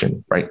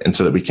direction, right? And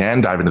so that we can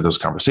dive into those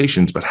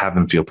conversations, but have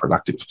them feel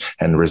productive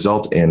and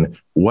result in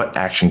what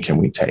action can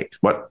we take?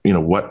 What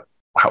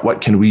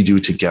can we do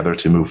together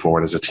to move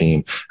forward as a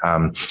team?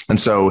 And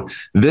so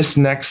this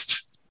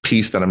next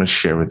piece that I'm going to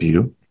share with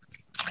you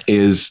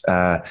is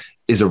a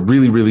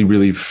really, really,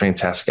 really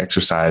fantastic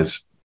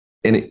exercise.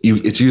 And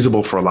it's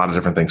usable for a lot of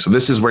different things. So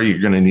this is where you're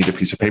going to need a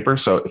piece of paper.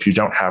 So if you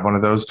don't have one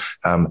of those,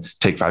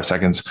 take 5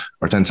 seconds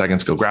or 10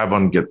 seconds, go grab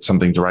one, get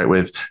something to write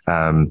with.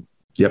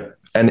 Yep.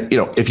 And,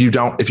 if you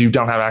don't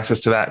have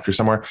access to that, if you're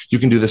somewhere, you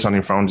can do this on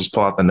your phone, just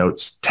pull out the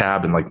notes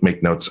tab and like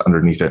make notes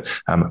underneath it.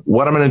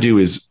 What I'm going to do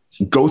is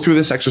go through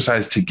this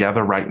exercise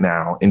together right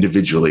now,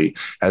 individually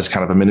as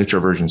kind of a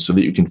miniature version so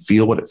that you can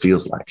feel what it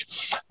feels like.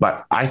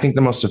 But I think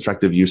the most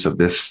effective use of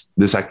this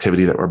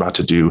activity that we're about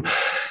to do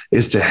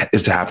is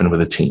to happen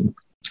with a team.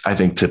 I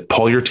think to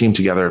pull your team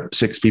together,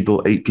 6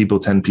 people, 8 people,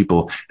 10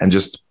 people, and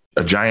just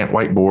a giant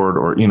whiteboard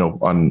or,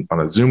 on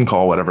a Zoom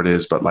call, whatever it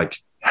is, but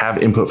like have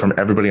input from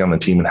everybody on the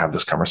team and have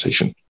this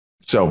conversation.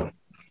 So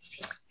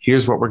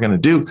here's what we're going to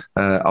do.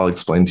 I'll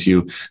explain to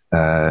you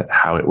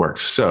how it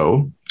works.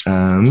 So what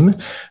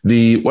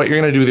you're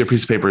going to do with your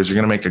piece of paper is you're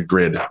going to make a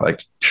grid,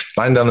 like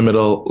line down the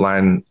middle,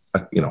 line,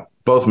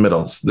 both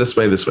middles, this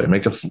way,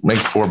 make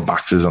 4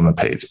 boxes on the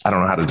page. I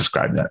don't know how to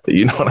describe that, but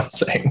you know what I'm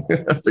saying.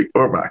 Make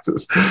 4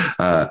 boxes.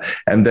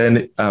 And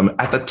then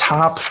at the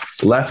top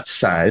left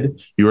side,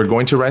 you are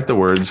going to write the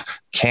words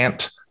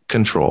can't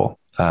control,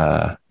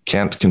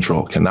 cannot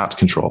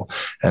control.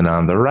 And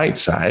on the right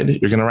side,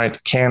 you're going to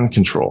write can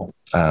control.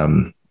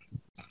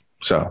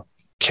 So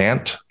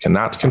can't,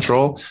 cannot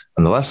control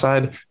on the left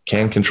side,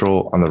 can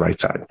control on the right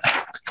side.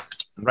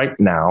 Right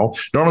now,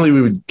 normally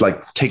we would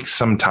like take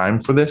some time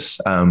for this,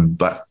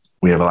 but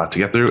we have a lot to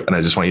get through and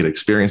I just want you to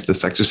experience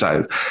this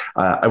exercise.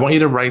 I want you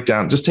to write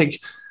down, just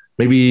take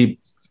maybe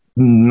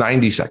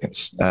 90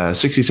 seconds,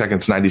 60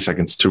 seconds, 90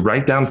 seconds to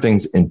write down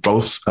things in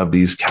both of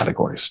these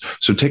categories.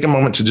 So take a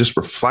moment to just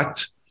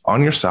reflect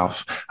on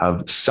yourself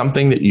of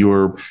something that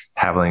you're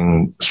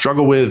having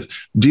struggle with,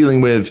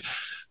 dealing with,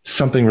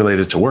 something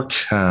related to work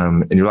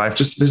in your life.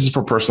 Just this is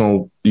for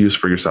personal use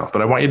for yourself,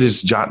 but I want you to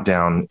just jot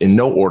down in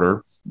no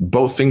order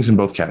both things in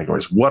both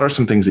categories. What are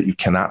some things that you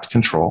cannot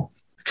control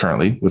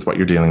currently with what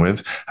you're dealing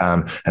with?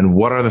 And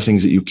what are the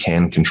things that you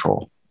can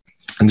control?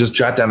 And just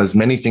jot down as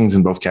many things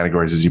in both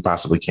categories as you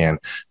possibly can.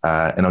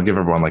 And I'll give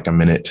everyone like a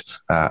minute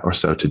or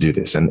so to do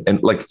this.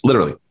 And like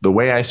literally the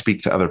way I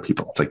speak to other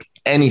people, it's like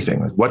anything,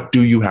 like what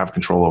do you have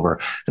control over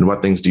and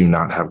what things do you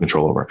not have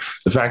control over?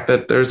 The fact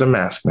that there's a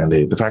mask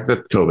mandate, the fact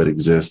that COVID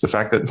exists, the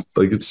fact that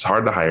like it's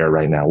hard to hire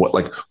right now,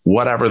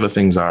 whatever the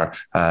things are,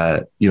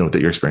 that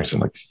you're experiencing,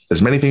 like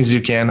as many things as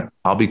you can.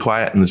 I'll be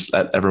quiet and just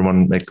let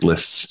everyone make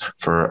lists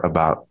for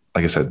about,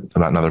 like I said,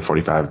 about another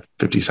 45,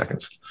 50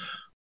 seconds.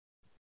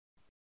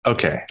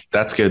 Okay,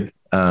 that's good.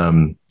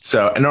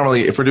 So and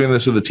normally if we're doing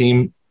this with a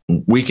team,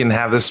 we can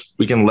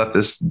let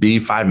this be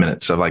 5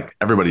 minutes. So like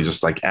everybody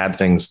just like add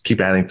things,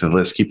 keep adding to the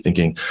list, keep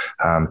thinking.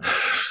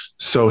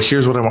 So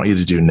here's what I want you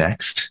to do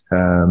next.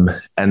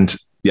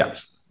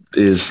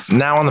 Is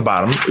now on the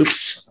bottom.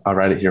 Oops, I'll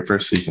write it here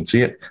first so you can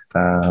see it.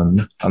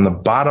 On the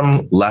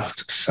bottom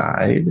left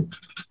side,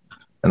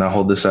 and I'll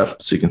hold this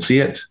up so you can see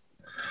it.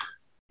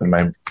 in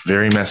my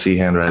very messy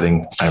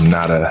handwriting, I'm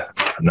not a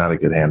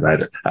good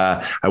handwriter.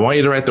 I want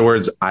you to write the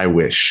words "I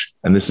wish,"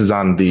 and this is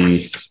on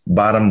the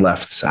bottom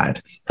left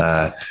side.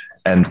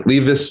 And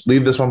leave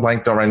this one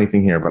blank. Don't write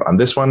anything here. But on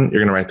this one,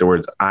 you're going to write the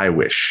words "I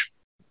wish."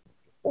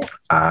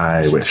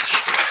 I wish.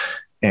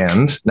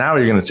 And now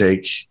you're going to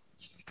take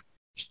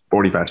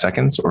 45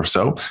 seconds or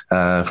so,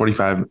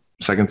 45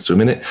 seconds to a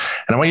minute.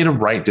 And I want you to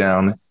write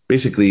down,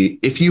 basically,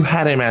 if you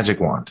had a magic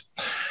wand,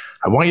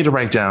 I want you to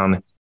write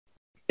down,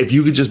 if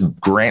you could just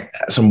grant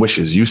some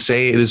wishes, you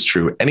say it is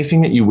true,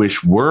 anything that you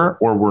wish were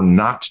or were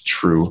not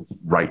true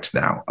right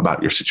now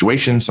about your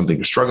situation, something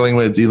you're struggling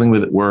with, dealing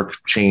with at work,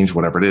 change,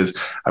 whatever it is.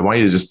 I want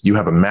you to you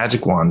have a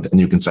magic wand and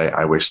you can say,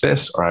 I wish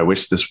this, or I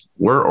wish this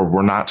were or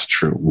were not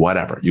true,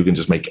 whatever. You can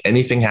just make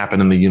anything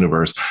happen in the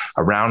universe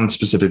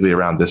specifically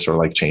around this or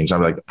like change.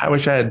 I'm like, I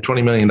wish I had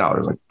 $20 million.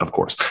 Like, of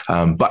course.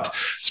 But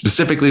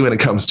specifically when it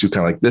comes to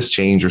kind of like this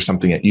change or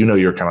something that,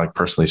 you're kind of like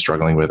personally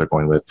struggling with or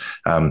going with,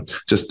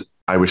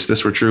 I wish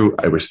this were true.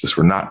 I wish this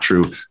were not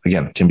true.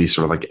 Again, it can be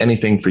sort of like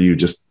anything for you,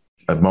 just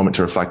a moment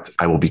to reflect.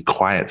 I will be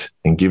quiet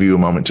and give you a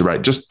moment to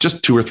write just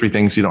 2 or 3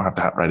 things. You don't have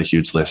to write a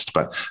huge list,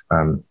 but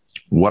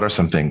what are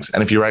some things?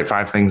 And if you write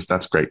 5 things,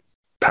 that's great.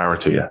 Power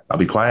to you. I'll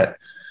be quiet.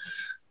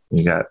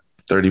 You got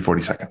 30,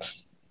 40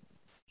 seconds.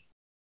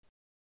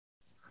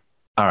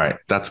 All right.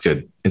 That's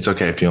good. It's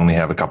okay if you only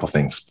have a couple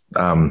things.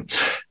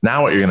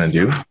 Now what you're going to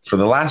do for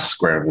the last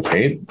square of the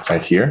page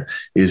right here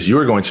is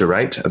you're going to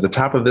write at the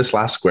top of this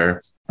last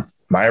square,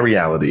 my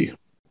reality.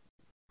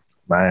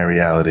 My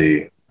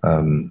reality.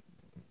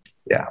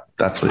 Yeah,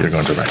 that's what you're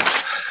going to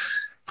write.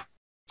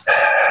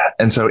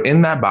 And so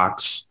in that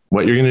box,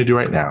 what you're going to do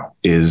right now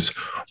is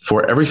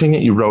for everything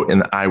that you wrote in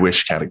the I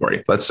wish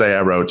category. Let's say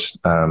I wrote,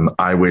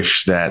 I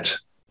wish that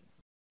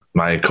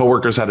my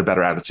coworkers had a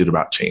better attitude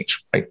about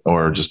change, right?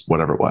 Or just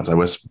whatever it was. I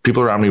wish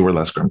people around me were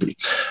less grumpy.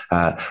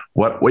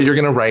 What you're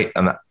going to write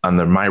on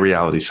the my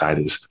reality side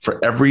is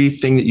for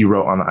everything that you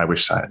wrote on the I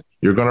wish side,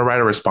 you're going to write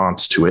a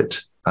response to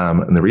it.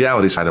 And the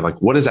reality side of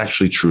like, what is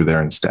actually true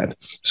there instead?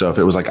 So if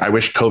it was like, I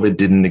wish COVID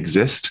didn't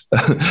exist,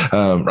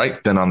 right?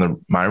 Then on the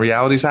my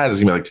reality side is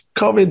gonna be like,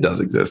 COVID does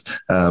exist.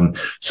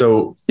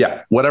 So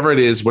yeah, whatever it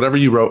is, whatever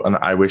you wrote on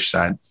the I wish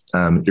side,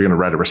 you're going to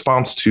write a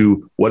response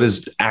to what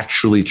is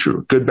actually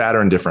true, good, bad,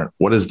 or indifferent.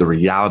 What is the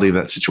reality of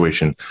that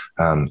situation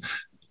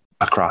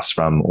across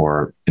from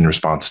or in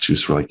response to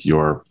sort of like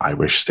your I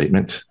wish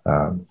statement?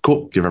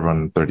 Cool. Give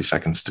everyone 30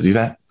 seconds to do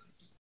that.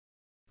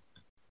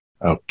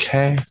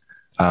 Okay.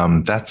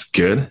 That's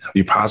good.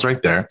 You pause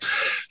right there.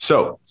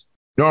 So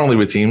normally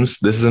with teams,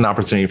 this is an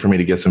opportunity for me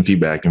to get some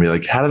feedback and be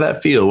like, how did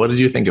that feel? What did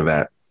you think of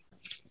that?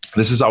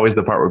 This is always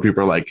the part where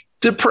people are like,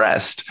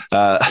 depressed.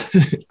 I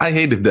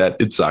hated that.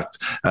 It sucked.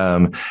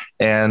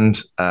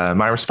 And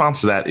my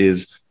response to that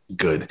is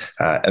good.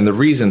 And the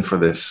reason for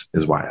this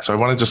is why. So I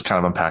want to just kind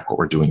of unpack what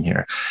we're doing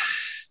here.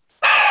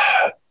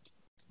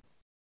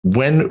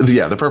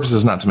 The purpose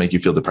is not to make you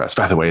feel depressed,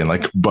 by the way, and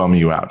like bum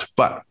you out.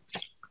 But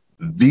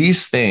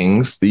these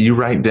things that you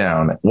write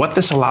down, what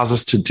this allows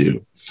us to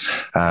do.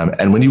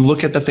 And when you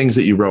look at the things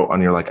that you wrote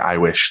on your like I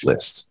wish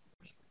list,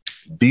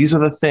 these are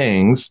the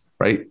things,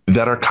 right,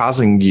 that are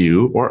causing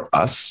you or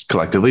us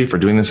collectively, for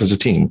doing this as a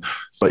team,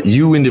 but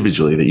you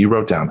individually that you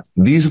wrote down,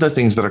 these are the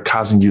things that are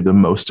causing you the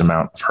most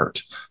amount of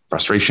hurt,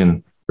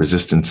 frustration,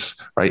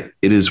 resistance, right?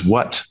 It is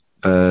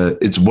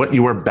it's what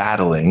you are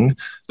battling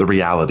the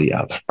reality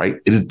of, right?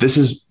 This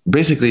is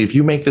basically, if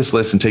you make this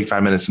list and take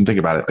 5 minutes and think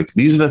about it, like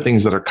these are the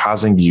things that are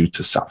causing you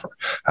to suffer,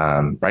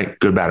 right?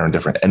 Good, bad, or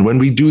indifferent. And when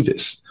we do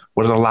this,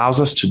 what it allows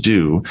us to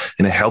do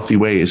in a healthy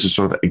way is to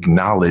sort of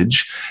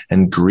acknowledge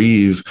and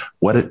grieve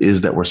what it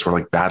is that we're sort of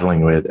like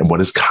battling with and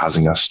what is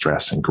causing us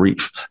stress and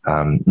grief.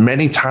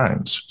 Many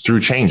times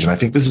through change, and I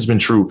think this has been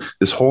true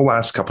this whole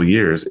last couple of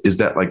years, is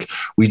that like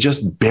we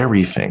just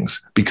bury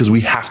things because we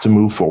have to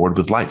move forward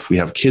with life. We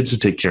have kids to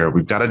take care of.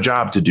 We've got a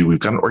job to do. We've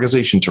got an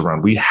organization to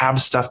run. We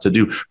have stuff to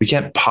do. We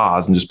can't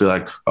pause and just be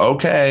like,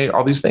 okay,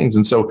 all these things.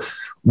 And so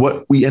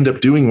what we end up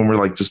doing when we're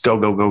like, just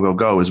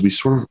go, is we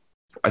sort of,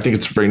 I think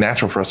it's very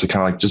natural for us to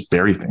kind of like just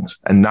bury things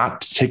and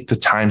not take the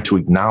time to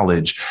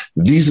acknowledge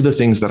these are the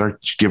things that are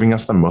giving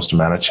us the most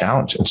amount of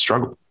challenge and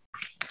struggle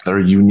that are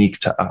unique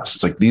to us.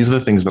 It's like, these are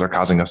the things that are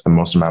causing us the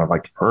most amount of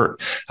like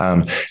hurt.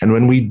 And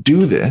when we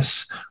do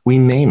this, we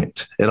name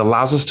it. It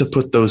allows us to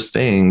put those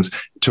things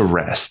to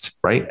rest,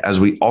 right? As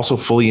we also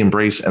fully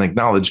embrace and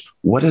acknowledge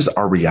what is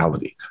our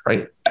reality,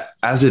 right?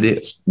 As it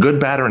is, good,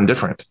 bad, or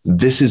indifferent.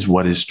 This is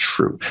what is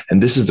true.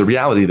 And this is the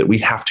reality that we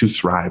have to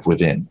thrive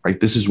within, right?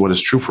 This is what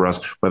is true for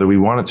us, whether we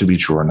want it to be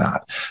true or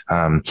not.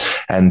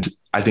 And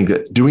I think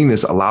that doing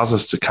this allows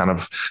us to kind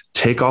of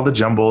take all the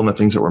jumble and the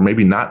things that we're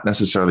maybe not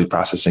necessarily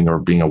processing or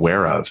being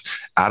aware of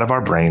out of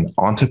our brain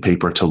onto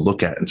paper to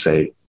look at and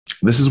say,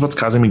 this is what's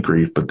causing me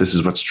grief, but this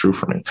is what's true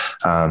for me.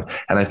 And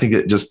I think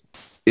it's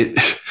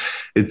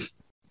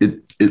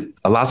it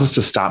allows us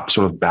to stop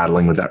sort of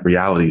battling with that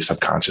reality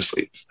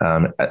subconsciously,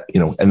 and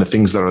the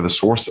things that are the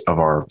source of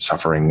our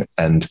suffering,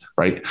 and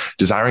right,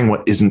 desiring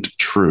what isn't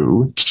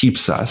true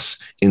keeps us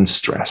in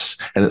stress,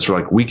 and it sort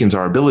of like weakens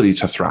our ability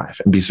to thrive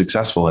and be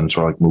successful and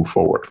sort of like move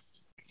forward.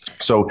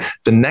 So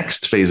the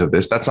next phase of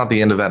this, that's not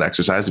the end of that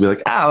exercise to be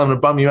like, I'm going to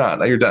bum you out.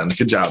 Now you're done.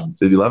 Good job.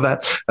 Did you love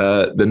that?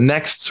 The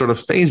next sort of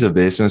phase of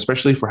this, and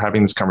especially if we're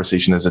having this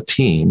conversation as a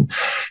team,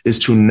 is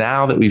to,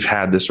 now that we've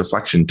had this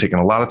reflection, taken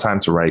a lot of time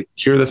to write,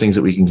 here are the things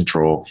that we can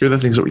control. Here are the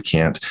things that we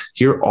can't.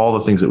 Here are all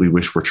the things that we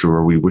wish were true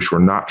or we wish were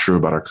not true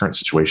about our current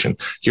situation.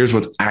 Here's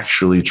what's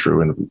actually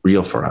true and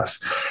real for us.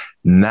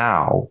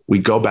 Now we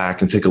go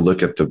back and take a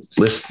look at the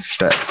list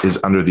that is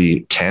under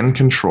the can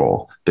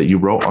control that you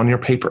wrote on your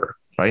paper.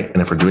 Right?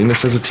 And if we're doing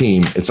this as a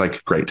team, it's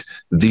like, great,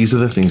 these are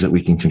the things that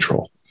we can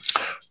control.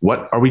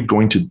 What are we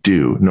going to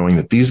do knowing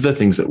that these are the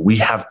things that we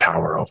have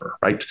power over,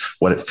 right?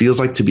 What it feels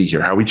like to be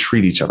here, how we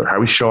treat each other, how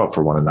we show up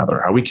for one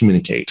another, how we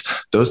communicate,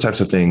 those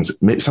types of things.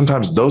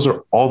 Sometimes those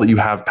are all that you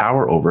have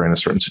power over in a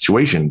certain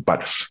situation,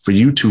 but for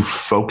you to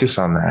focus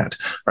on that,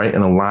 right?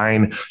 And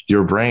align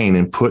your brain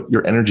and put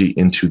your energy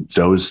into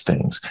those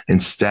things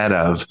instead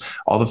of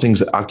all the things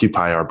that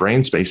occupy our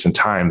brain space and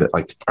time that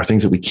like are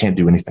things that we can't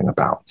do anything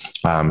about.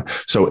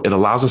 So it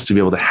allows us to be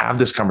able to have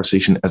this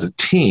conversation as a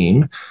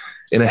team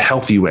in a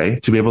healthy way,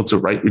 to be able to,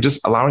 right, you're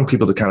just allowing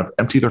people to kind of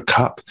empty their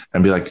cup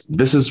and be like,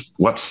 this is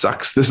what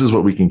sucks. This is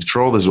what we can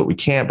control. This is what we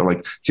can't, but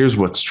like, here's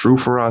what's true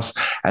for us.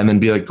 And then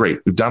be like, great,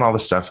 we've done all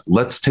this stuff.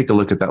 Let's take a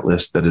look at that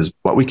list that is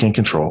what we can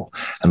control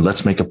and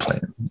let's make a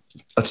plan.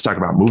 Let's talk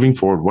about moving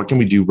forward. What can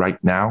we do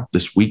right now,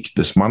 this week,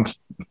 this month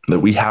that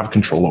we have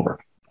control over?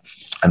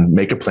 And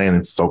make a plan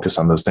and focus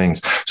on those things.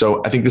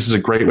 So I think this is a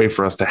great way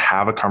for us to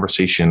have a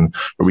conversation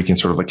where we can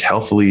sort of like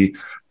healthily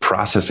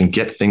process and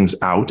get things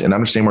out and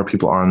understand where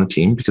people are on the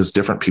team, because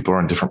different people are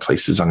in different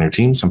places on your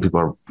team. Some people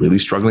are really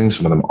struggling,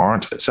 some of them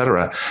aren't, et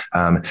cetera.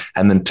 And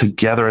then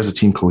together as a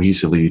team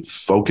cohesively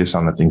focus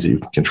on the things that you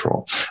can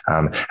control.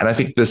 And I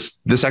think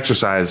this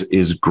exercise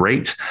is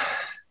great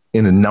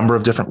in a number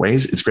of different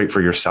ways. It's great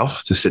for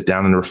yourself to sit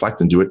down and reflect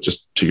and do it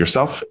just to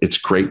yourself. It's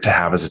great to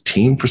have as a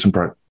team for some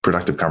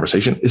productive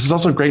conversation. This is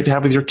also great to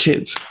have with your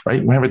kids,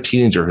 right? We have a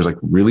teenager who's like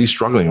really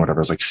struggling or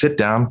whatever. It's like, sit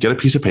down, get a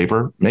piece of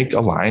paper, make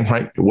a line,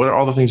 right? What are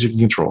all the things you can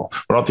control?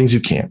 What are all the things you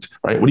can't,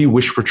 right? What do you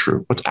wish were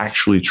true? What's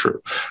actually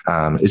true?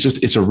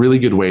 It's a really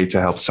good way to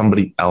help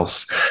somebody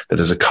else that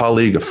is a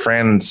colleague, a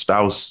friend,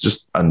 spouse,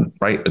 just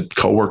right, a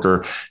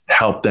coworker,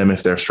 help them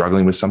if they're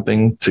struggling with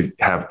something, to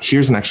have,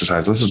 here's an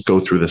exercise. Let's just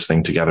go through this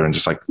thing together and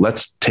just like,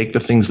 let's take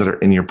the things that are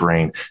in your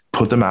brain,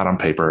 put them out on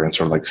paper and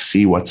sort of like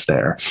see what's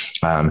there,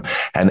 and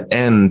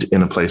end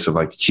in a place of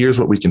like, here's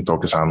what we can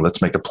focus on.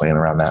 Let's make a plan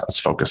around that. Let's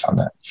focus on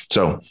that.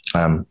 So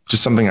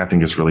just something I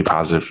think is really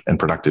positive and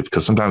productive,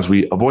 because sometimes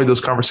we avoid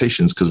those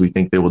conversations because we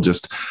think they will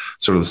just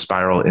sort of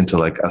spiral into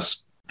like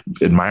us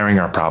admiring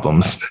our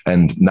problems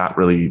and not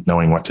really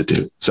knowing what to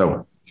do.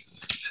 So,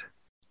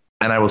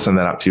 and I will send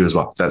that out to you as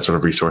well, that sort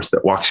of resource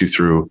that walks you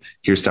through,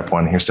 here's step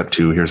one, here's step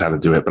two, here's how to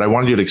do it. But I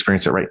wanted you to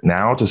experience it right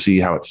now to see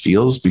how it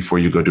feels before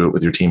you go do it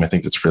with your team. I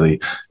think that's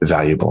really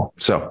valuable.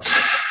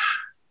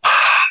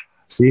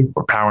 See,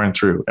 we're powering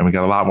through and we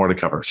got a lot more to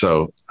cover.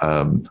 So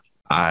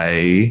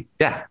I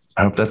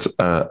hope that's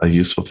a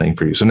useful thing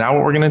for you. So now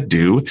what we're going to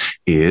do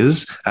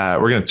is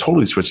we're going to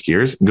totally switch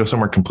gears and go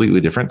somewhere completely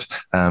different.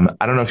 I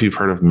don't know if you've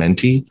heard of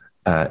Menti,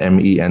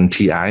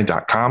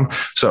 menti.com.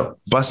 So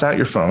bust out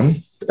your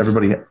phone.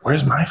 Everybody,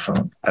 where's my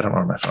phone? I don't know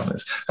where my phone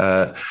is.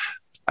 I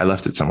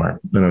left it somewhere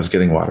when I was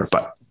getting water,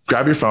 but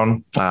grab your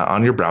phone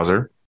on your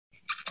browser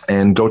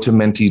and go to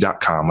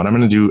menti.com. What I'm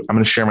going to do, I'm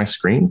going to share my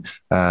screen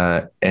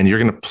and you're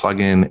going to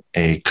plug in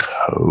a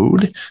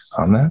code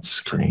on that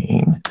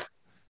screen.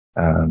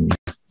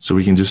 So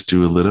we can just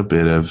do a little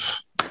bit of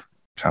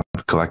kind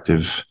of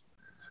collective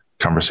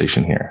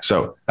conversation here.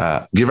 So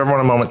give everyone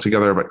a moment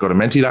together, but go to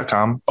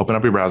menti.com, open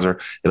up your browser.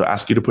 It'll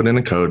ask you to put in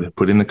a code,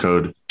 put in the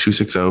code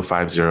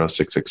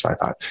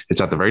 260506655.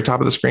 It's at the very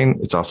top of the screen.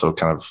 It's also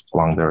kind of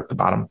along there at the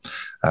bottom.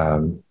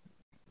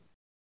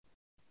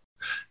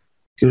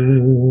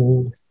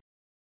 Good.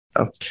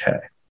 Okay.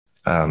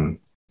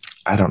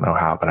 I don't know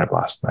how, but I've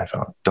lost my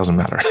phone. Doesn't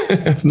matter.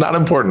 It's not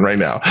important right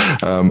now.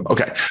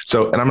 Okay.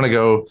 So, and I'm going to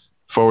go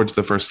forward to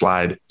the first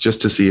slide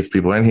just to see if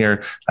people are in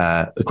here.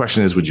 The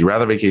question is, would you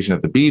rather vacation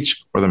at the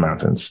beach or the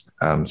mountains?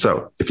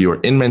 So if you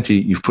are in Menti,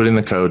 you've put in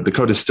the code. The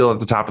code is still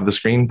at the top of the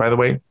screen, by the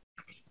way,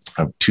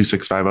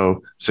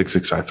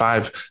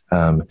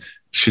 26506655.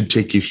 Should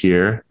take you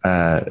here.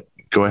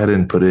 Go ahead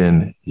and put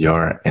in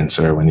your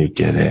answer when you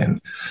get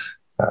in.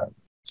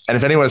 And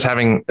if anyone is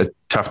having a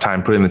tough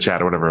time, put in the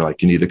chat or whatever,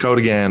 like you need the code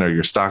again or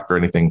you're stuck or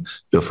anything,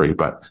 feel free.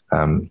 But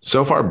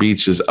so far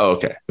beach is,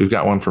 okay, we've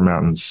got one for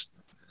mountains.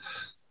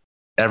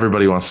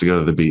 Everybody wants to go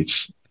to the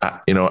beach.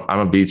 I'm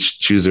a beach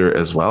chooser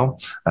as well.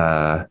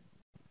 Okay.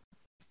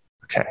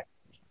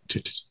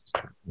 We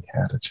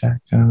had a check.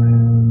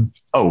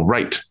 Oh,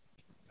 right.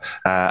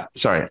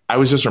 Sorry, I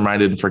was just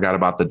reminded, forgot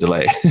about the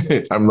delay.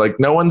 I'm like,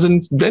 no one's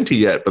in Venti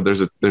yet, but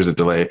there's a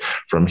delay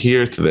from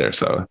here to there.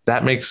 So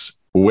that makes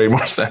way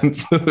more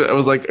sense. I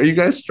was like, are you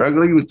guys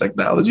struggling with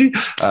technology?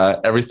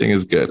 Everything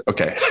is good.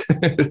 Okay.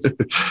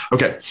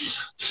 Okay.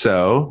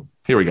 So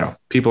here we go.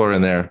 People are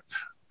in there.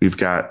 We've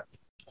got,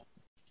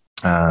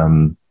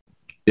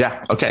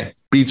 yeah. Okay.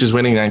 Beach is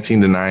winning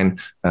 19-9,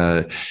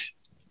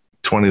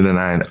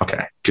 20-9.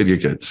 Okay. Good. You're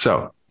good.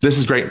 So this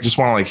is great. Just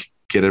want to like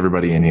get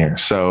everybody in here.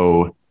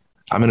 So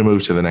I'm going to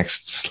move to the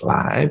next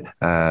slide.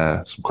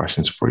 Some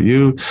questions for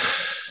you.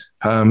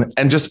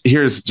 And just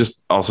here's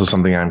just also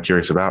something I'm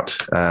curious about,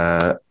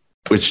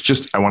 which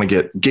just I want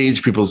to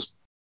gauge people's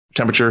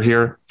temperature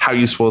here. How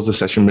useful has the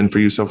session been for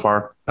you so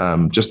far?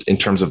 Just in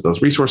terms of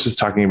those resources,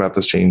 talking about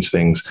those change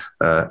things.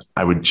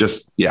 I would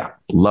just,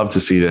 love to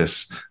see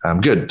this.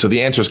 Good. So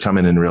the answers come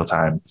in real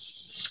time.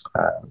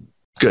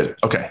 Good.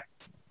 Okay.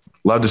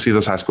 Love to see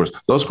those high scores.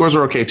 Those scores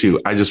are okay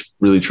too. I just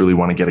really, truly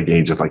want to get a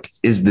gauge of like,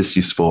 is this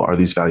useful? Are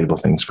these valuable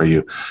things for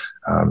you?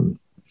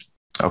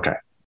 Okay,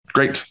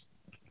 great.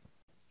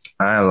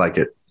 I like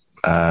it.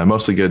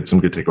 Mostly good, some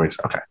good takeaways.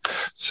 Okay,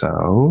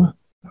 so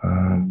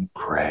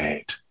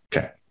great.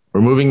 Okay, we're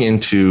moving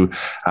into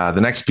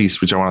the next piece,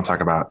 which I want to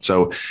talk about.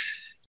 So,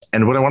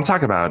 and what I want to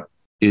talk about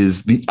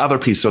is the other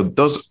piece. So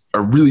those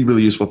are really,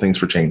 really useful things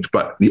for change.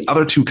 But the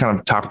other two kind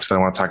of topics that I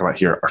want to talk about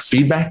here are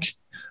feedback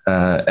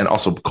and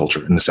also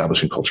culture and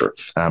establishing culture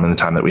in the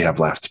time that we have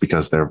left,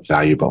 because they're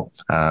valuable.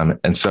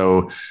 And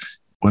so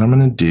what I'm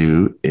going to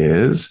do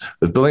is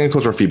with building a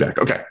culture of feedback.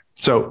 Okay.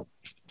 So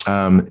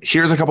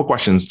here's a couple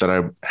questions that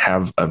I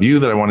have of you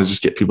that I want to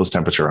just get people's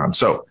temperature on.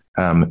 So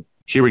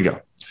here we go.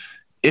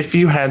 If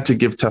you had to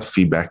give tough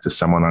feedback to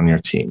someone on your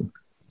team,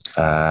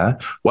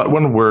 what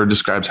one word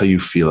describes how you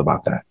feel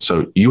about that?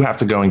 So you have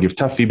to go and give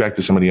tough feedback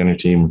to somebody on your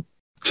team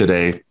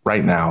today,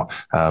 right now.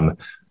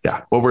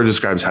 What word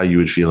describes how you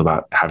would feel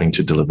about having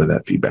to deliver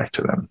that feedback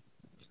to them?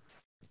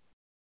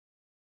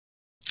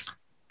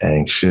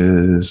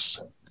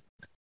 Anxious.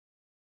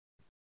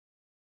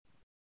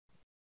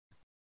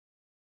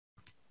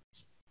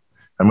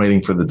 I'm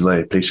waiting for the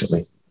delay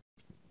patiently.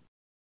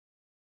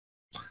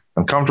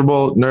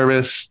 Uncomfortable,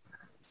 nervous,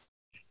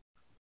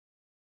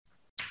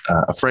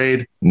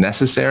 afraid,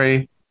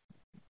 necessary.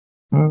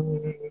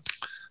 I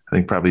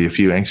think probably a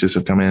few anxious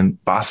have come in.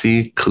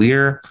 Bossy,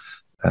 clear,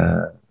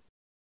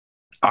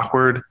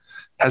 awkward,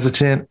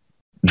 hesitant,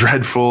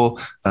 dreadful.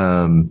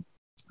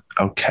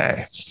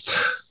 Okay.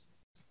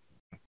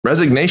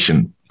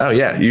 Resignation. Oh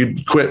yeah.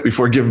 You'd quit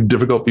before giving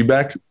difficult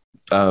feedback.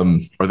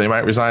 Or they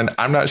might resign.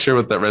 I'm not sure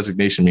what that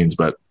resignation means,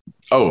 but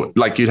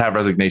like you'd have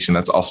resignation.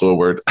 That's also a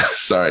word.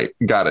 Sorry.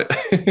 Got it.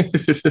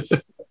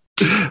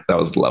 That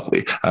was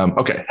lovely.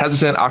 Okay.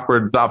 Hesitant,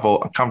 awkward,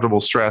 thoughtful,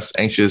 uncomfortable, stressed,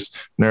 anxious,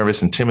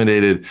 nervous,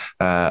 intimidated,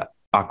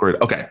 awkward.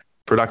 Okay.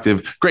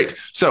 Productive. Great.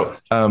 So,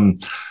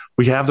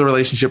 we have the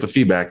relationship with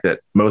feedback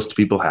that most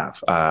people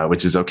have,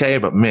 which is okay,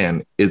 but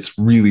man, it's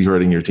really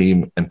hurting your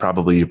team and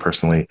probably you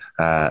personally.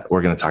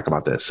 We're going to talk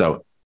about this.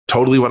 So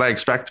totally what I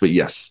expect, but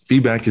yes,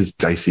 feedback is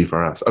dicey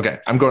for us. Okay,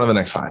 I'm going to the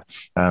next slide.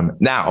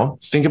 Now,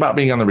 think about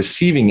being on the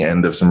receiving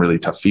end of some really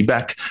tough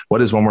feedback.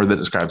 What is one word that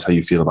describes how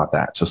you feel about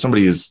that? So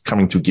somebody is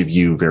coming to give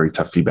you very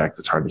tough feedback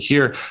that's hard to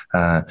hear.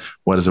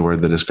 What is a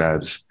word that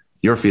describes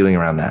your feeling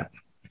around that?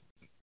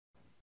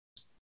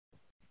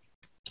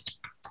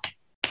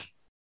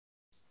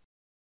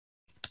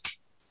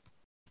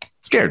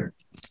 Scared,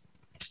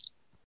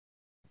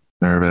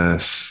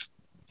 nervous,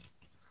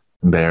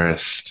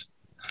 embarrassed,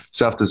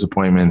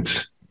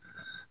 self-disappointment,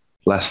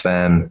 less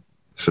than,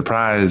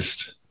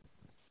 surprised,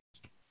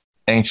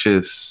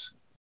 anxious,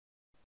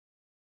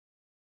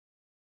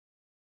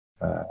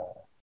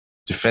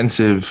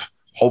 defensive,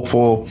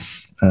 hopeful.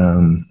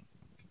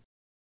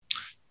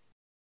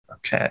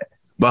 Okay,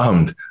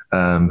 bummed.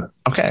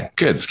 Okay,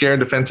 good. Scared,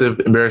 defensive,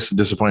 embarrassed,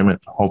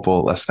 disappointment,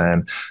 hopeful, less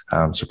than,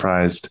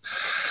 surprised,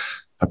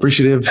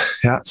 appreciative.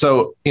 Yeah.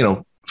 So,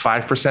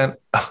 5%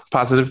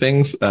 positive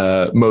things.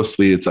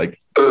 Mostly it's like,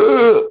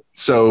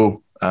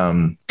 so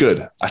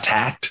good.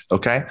 Attacked.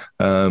 Okay.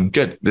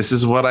 Good. This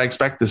is what I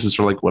expect. This is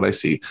what I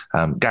see.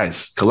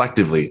 Guys,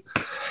 collectively,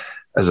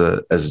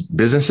 as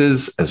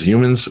businesses, as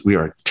humans, we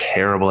are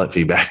terrible at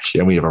feedback,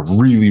 and we have a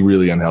really,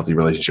 really unhealthy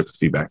relationship with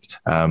feedback.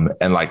 And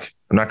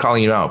I'm not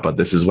calling you out, but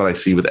this is what I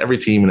see with every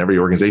team and every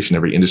organization,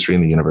 every industry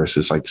in the universe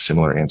is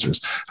similar answers.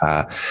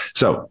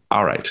 So,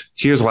 all right,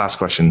 here's the last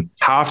question.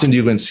 How often do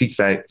you go and seek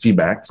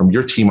feedback from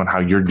your team on how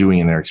you're doing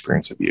in their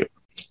experience of you?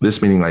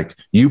 This meaning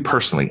you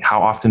personally,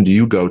 how often do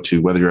you go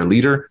to, whether you're a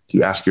leader, do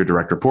you ask your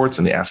direct reports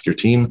and they ask your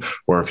team?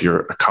 Or if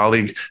you're a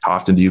colleague, how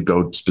often do you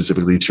go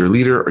specifically to your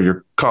leader or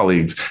your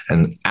colleagues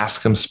and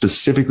ask them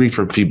specifically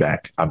for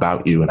feedback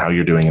about you and how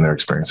you're doing in their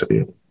experience of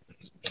you?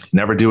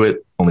 Never do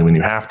it only when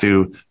you have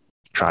to.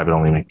 Try, but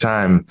only make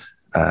time,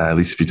 at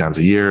least a few times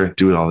a year.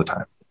 Do it all the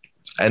time.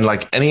 And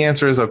any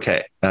answer is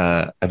okay.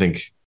 I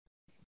think,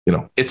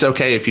 it's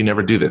okay if you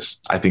never do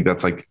this. I think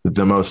that's like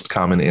the most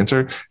common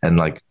answer and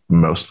like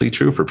mostly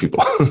true for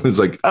people. It's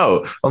like,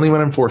 oh, only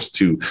when I'm forced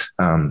to.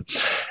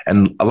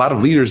 And a lot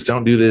of leaders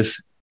don't do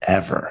this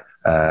ever,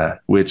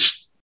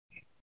 which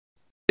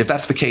if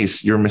that's the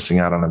case, you're missing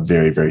out on a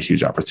very, very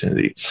huge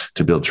opportunity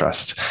to build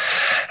trust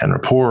and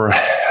rapport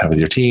with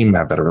your team,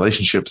 have better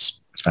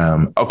relationships.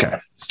 Okay,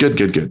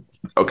 good.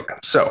 Okay,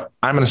 so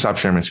I'm going to stop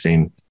sharing my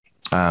screen.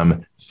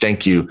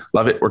 Thank you.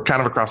 Love it. We're kind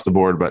of across the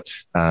board, but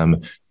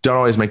don't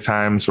always make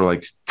time. So we're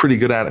like pretty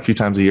good at it a few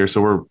times a year.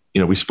 So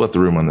we split the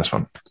room on this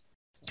one.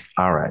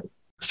 All right.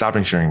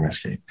 Stopping sharing my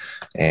screen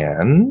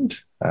and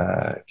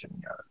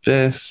getting out of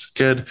this.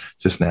 Good.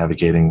 Just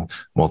navigating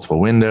multiple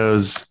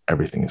windows.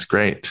 Everything is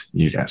great.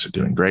 You guys are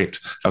doing great.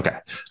 Okay.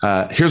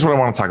 Here's what I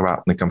want to talk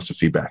about when it comes to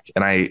feedback.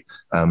 And I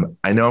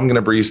know I'm going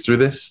to breeze through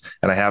this,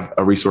 and I have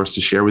a resource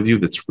to share with you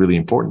that's really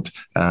important.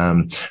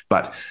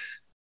 But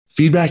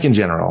feedback in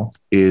general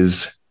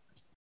is,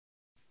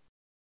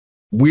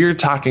 we're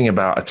talking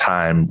about a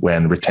time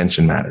when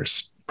retention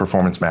matters,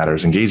 performance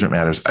matters, engagement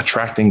matters,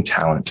 attracting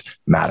talent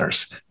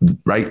matters,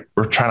 right?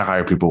 We're trying to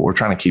hire people. We're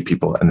trying to keep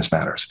people, and this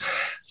matters.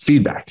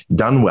 Feedback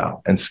done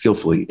well and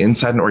skillfully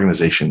inside an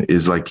organization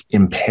is like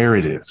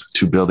imperative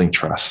to building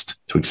trust,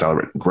 to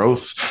accelerate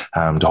growth,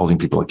 to holding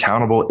people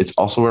accountable. It's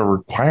also a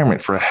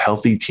requirement for a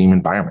healthy team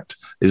environment.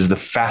 It is the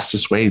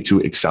fastest way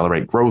to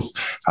accelerate growth,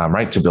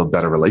 right? To build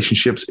better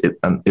relationships.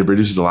 It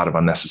reduces a lot of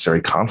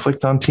unnecessary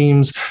conflict on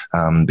teams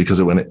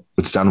because when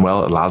it's done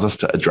well, it allows us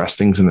to address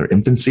things in their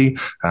infancy,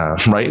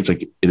 right? It's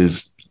like, it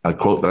is a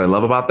quote that I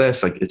love about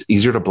this. Like, it's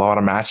easier to blow out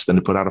a match than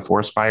to put out a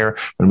forest fire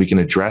when we can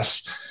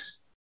address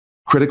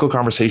critical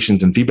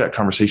conversations and feedback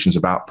conversations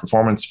about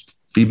performance,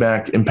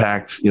 feedback,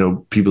 impact,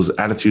 people's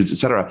attitudes, et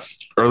cetera,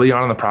 early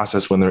on in the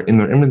process when they're in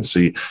their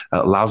infancy,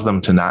 allows them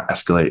to not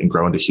escalate and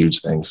grow into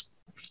huge things.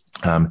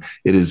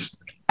 It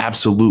is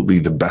absolutely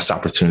the best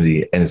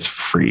opportunity, and it's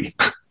free.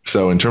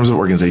 So in terms of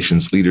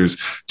organizations, leaders,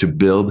 to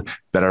build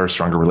better,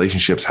 stronger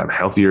relationships, have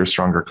healthier,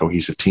 stronger,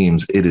 cohesive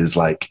teams, it is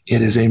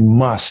a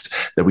must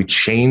that we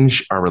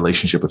change our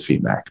relationship with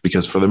feedback,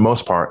 because for the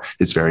most part,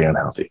 it's very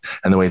unhealthy.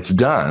 And the way it's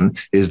done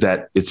is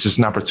that it's just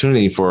an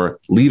opportunity for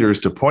leaders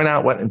to point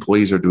out what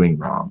employees are doing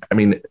wrong. I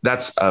mean,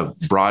 that's a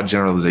broad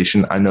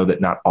generalization. I know that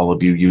not all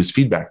of you use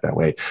feedback that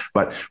way,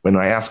 but when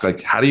I ask,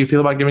 like, how do you feel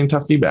about giving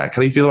tough feedback?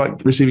 How do you feel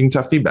about receiving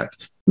tough feedback?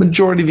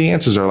 Majority of the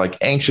answers are like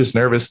anxious,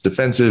 nervous,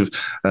 defensive,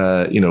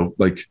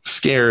 like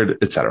scared,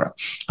 etc.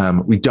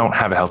 We don't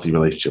have a healthy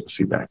relationship with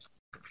feedback.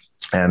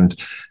 And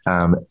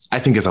I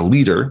think as a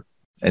leader,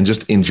 and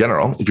just in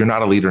general, if you're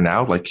not a leader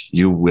now, like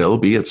you will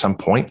be at some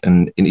point.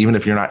 And even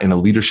if you're not in a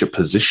leadership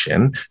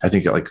position, I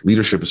think like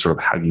leadership is sort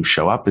of how you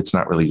show up. It's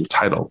not really your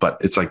title, but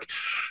it's like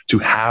to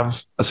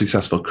have a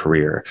successful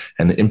career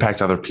and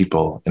impact other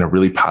people in a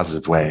really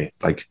positive way.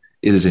 Like,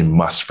 it is a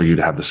must for you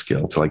to have the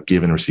skill to like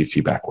give and receive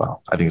feedback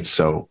well. I think it's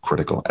so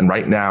critical. And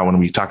right now, when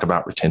we talk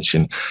about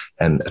retention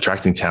and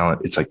attracting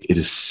talent, it's like, it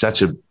is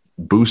such a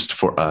boost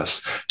for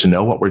us to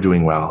know what we're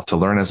doing well, to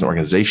learn as an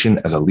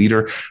organization, as a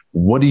leader.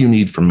 What do you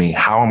need from me?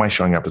 How am I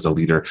showing up as a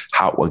leader?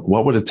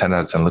 What would a 10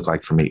 out of 10 look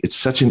like for me? It's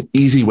such an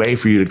easy way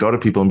for you to go to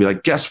people and be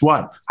like, guess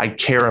what? I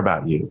care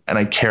about you and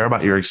I care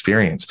about your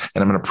experience.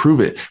 And I'm going to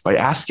prove it by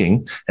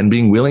asking and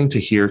being willing to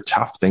hear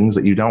tough things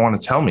that you don't want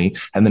to tell me,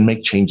 and then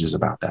make changes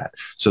about that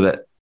so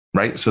that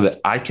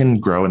I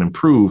can grow and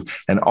improve,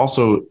 and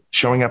also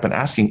showing up and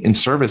asking in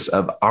service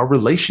of our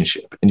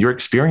relationship and your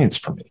experience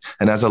from me.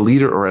 And as a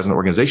leader or as an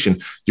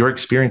organization, your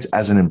experience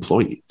as an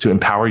employee, to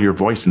empower your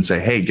voice and say,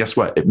 hey, guess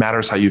what? It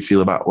matters how you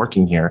feel about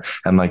working here.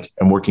 And like,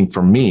 I'm working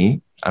for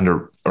me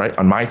on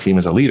my team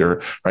as a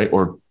leader, right?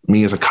 Or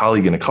me as a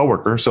colleague and a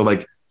coworker. So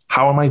like,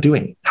 how am I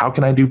doing? How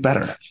can I do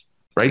better?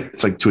 Right?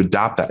 It's like to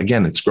adopt that.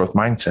 Again, it's growth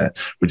mindset,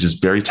 which is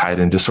very tied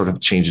into sort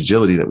of change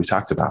agility that we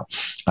talked about.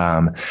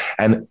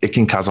 And it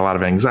can cause a lot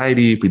of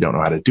anxiety if we don't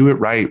know how to do it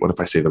right. What if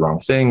I say the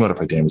wrong thing? What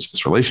if I damage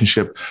this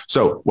relationship?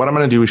 So what I'm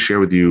going to do is share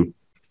with you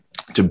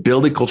to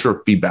build a culture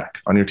of feedback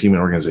on your team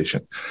and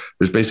organization.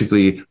 There's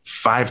basically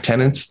 5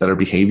 tenets that are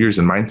behaviors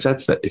and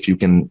mindsets that if you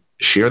can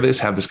share this,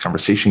 have this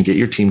conversation, get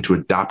your team to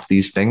adopt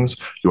these things,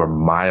 you are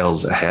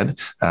miles ahead.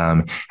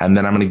 And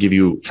then I'm going to give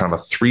you kind of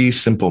a 3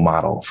 simple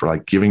model for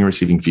like giving and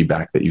receiving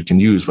feedback that you can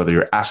use, whether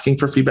you're asking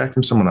for feedback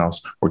from someone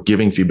else or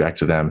giving feedback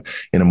to them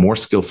in a more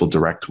skillful,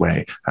 direct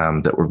way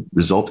that will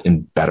result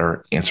in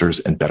better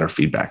answers and better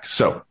feedback.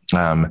 So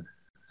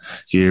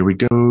here we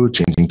go,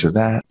 changing to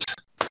that.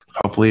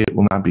 Hopefully it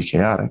will not be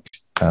chaotic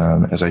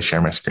as I share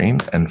my screen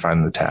and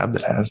find the tab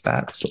that has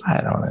that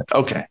slide on it.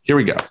 Okay, here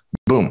we go.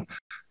 Boom.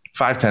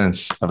 5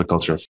 tenets of a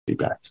culture of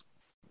feedback.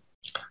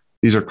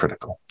 These are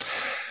critical.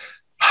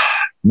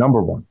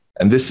 Number 1,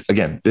 and these are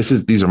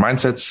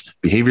mindsets,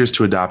 behaviors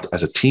to adopt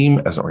as a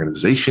team, as an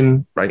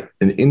organization, right?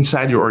 And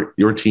inside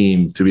your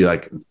team to be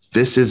like,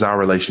 this is our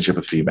relationship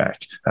with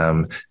feedback.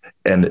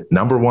 And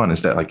number 1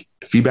 is that like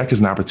feedback is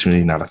an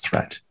opportunity, not a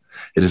threat.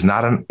 It's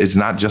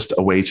not just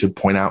a way to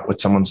point out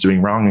what someone's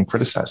doing wrong and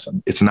criticize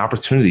them. It's an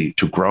opportunity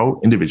to grow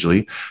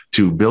individually,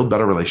 to build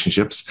better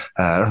relationships,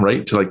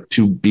 right?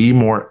 To be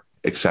more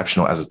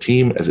exceptional as a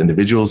team, as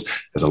individuals,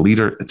 as a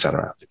leader,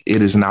 etc.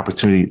 It is an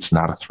opportunity. It's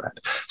not a threat.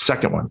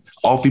 Second one,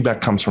 all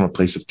feedback comes from a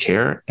place of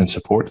care and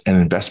support and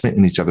investment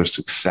in each other's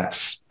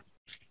success.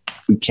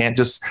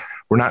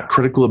 We're not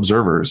critical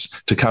observers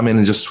to come in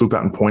and just swoop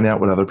out and point out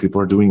what other people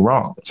are doing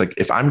wrong. It's like,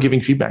 if I'm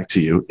giving feedback to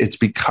you, it's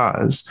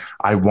because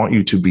I want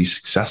you to be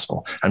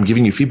successful. I'm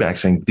giving you feedback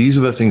saying, these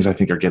are the things I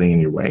think are getting in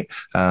your way.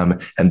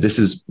 And this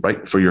is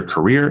right for your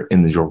career,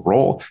 in your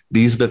role.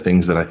 These are the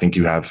things that I think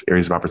you have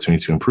areas of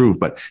opportunity to improve.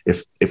 But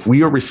if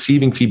we are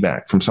receiving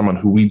feedback from someone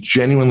who we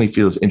genuinely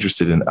feel is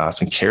interested in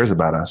us and cares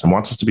about us and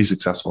wants us to be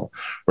successful,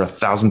 we're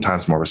 1,000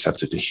 times more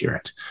receptive to hear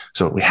it.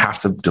 So we have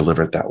to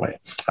deliver it that way.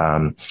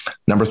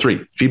 Number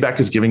 3, feedback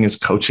is giving is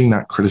coaching,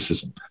 not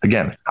criticism.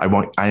 Again,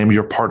 I am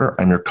your partner.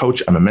 I'm your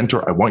coach. I'm a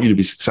mentor. I want you to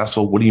be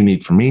successful. What do you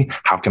need from me?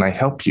 How can I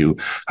help you?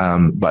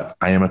 But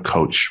I am a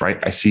coach, right?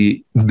 I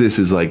see this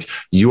is like,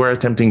 you are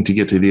attempting to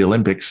get to the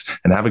Olympics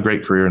and have a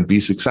great career and be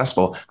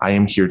successful. I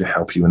am here to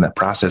help you in that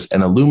process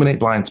and illuminate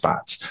blind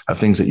spots of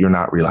things that you're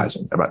not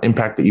realizing about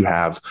impact that you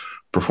have,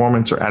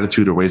 performance or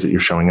attitude or ways that you're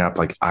showing up.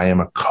 Like, I am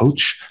a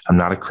coach. I'm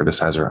not a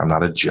criticizer. I'm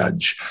not a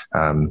judge.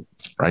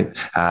 Right.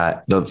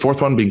 The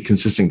fourth one, being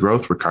consistent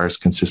growth, requires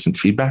consistent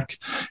feedback.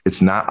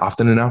 It's not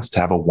often enough to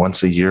have a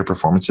once a year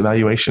performance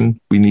evaluation.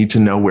 We need to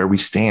know where we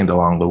stand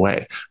along the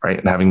way, right?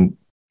 And having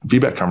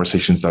feedback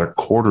conversations that are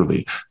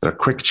quarterly, that are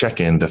quick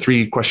check-in. The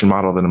 3-question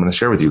model that I'm going to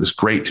share with you is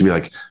great to be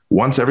like,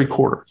 once every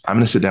quarter, I'm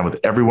going to sit down with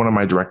every one of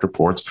my direct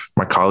reports,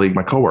 my colleague,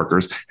 my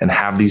coworkers, and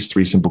have these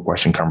 3 simple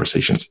question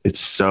conversations. It's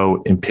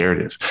so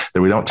imperative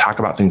that we don't talk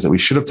about things that we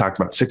should have talked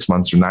about 6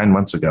 months or 9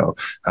 months ago,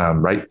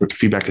 right?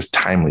 Feedback is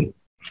timely.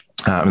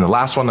 And the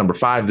last one, number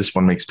 5, this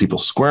one makes people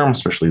squirm,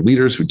 especially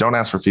leaders who don't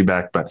ask for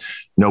feedback, but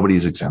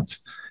nobody's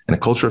exempt. In a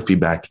culture of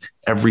feedback,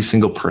 every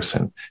single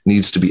person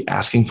needs to be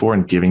asking for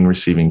and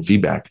receiving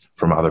feedback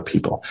from other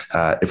people.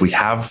 If we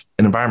have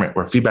an environment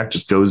where feedback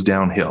just goes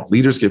downhill,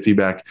 leaders give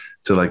feedback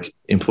to like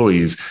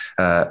employees.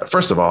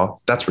 First of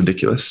all, that's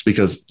ridiculous,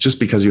 because just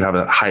because you have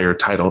a higher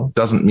title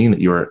doesn't mean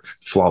that you're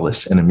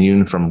flawless and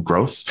immune from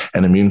growth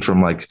and immune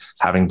from like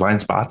having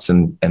blind spots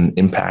and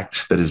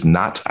impact that is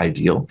not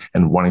ideal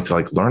and wanting to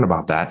like learn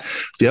about that.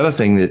 The other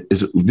thing that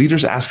is,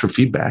 leaders ask for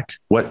feedback.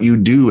 What you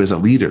do as a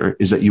leader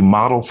is that you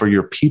model for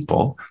your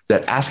people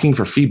that asking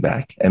for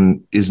feedback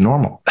and is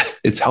normal.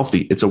 It's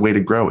healthy. It's a way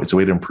to grow. It's a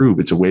way to improve.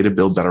 It's a way to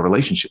build better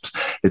relationships.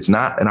 It's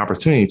not an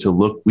opportunity to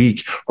look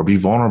weak or be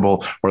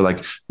vulnerable or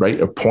like,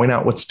 right, or point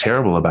out what's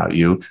terrible about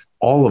you.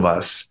 All of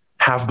us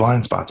have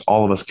blind spots.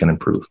 All of us can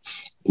improve.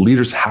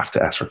 Leaders have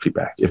to ask for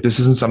feedback. If this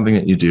isn't something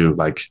that you do,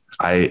 like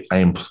I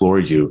implore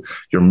you,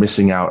 you're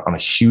missing out on a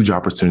huge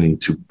opportunity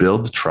to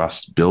build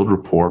trust, build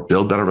rapport,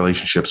 build better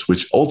relationships,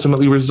 which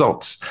ultimately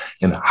results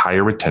in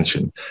higher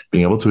retention,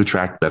 being able to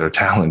attract better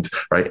talent,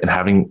 right? And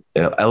having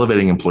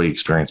elevating employee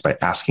experience by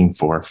asking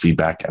for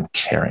feedback and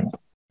caring.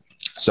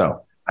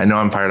 So I know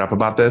I'm fired up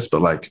about this,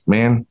 but like,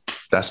 man,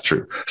 that's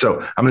true. So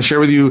I'm going to share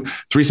with you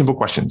 3 simple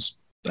questions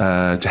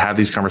to have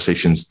these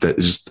conversations. That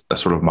is just a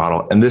sort of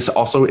model. And this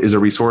also is a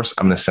resource.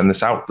 I'm going to send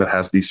this out that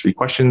has these 3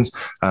 questions.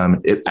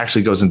 It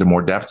actually goes into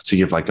more depth to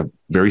give like a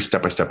very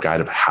step-by-step guide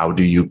of how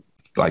do you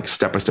like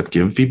step-by-step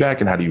give feedback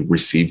and how do you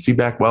receive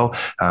feedback well.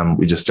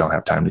 We just don't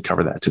have time to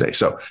cover that today.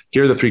 So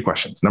here are the 3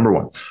 questions. Number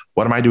 1,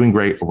 what am I doing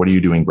great, or what are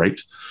you doing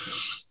great?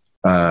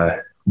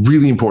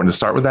 Really important to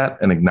start with that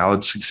and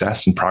acknowledge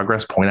success and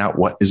progress, point out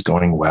what is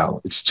going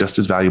well. It's just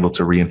as valuable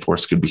to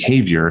reinforce good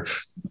behavior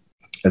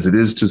as it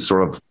is to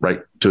sort of,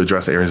 right, to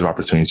address areas of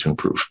opportunity to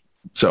improve.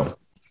 So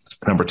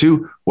number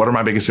 2, what are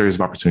my biggest areas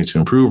of opportunity to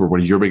improve, or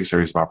what are your biggest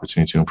areas of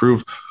opportunity to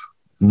improve?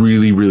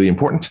 Really, really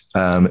important.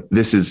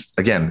 This is,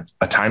 again,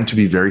 a time to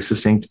be very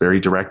succinct, very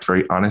direct,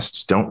 very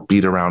honest. Don't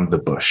beat around the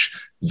bush.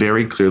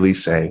 Very clearly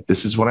say,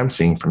 this is what I'm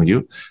seeing from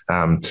you.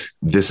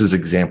 This is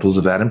examples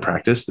of that in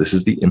practice. This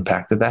is the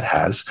impact that that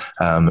has,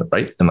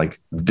 right? And like,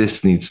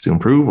 this needs to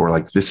improve, or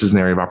like, this is an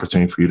area of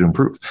opportunity for you to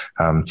improve.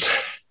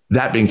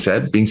 That being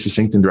said, being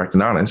succinct and direct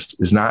and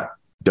honest is not,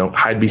 don't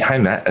hide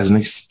behind that as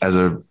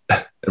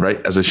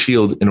a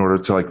shield in order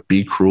to like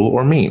be cruel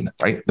or mean,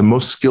 right? The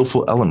most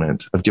skillful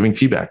element of giving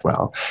feedback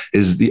well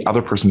is the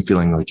other person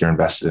feeling like you're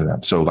invested in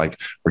them. So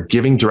like, we're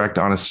giving direct,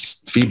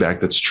 honest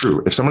feedback that's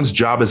true. If someone's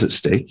job is at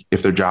stake,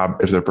 if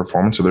their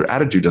performance or their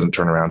attitude doesn't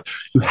turn around,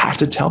 you have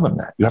to tell them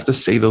that. You have to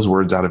say those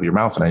words out of your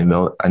mouth. And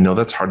I know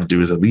that's hard to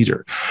do as a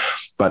leader,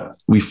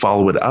 but we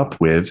follow it up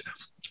with,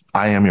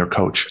 I am your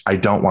coach. I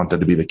don't want that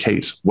to be the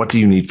case. What do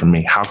you need from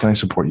me? How can I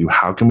support you?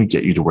 How can we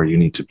get you to where you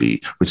need to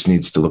be, which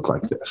needs to look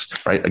like this,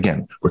 right?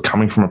 Again, we're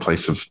coming from a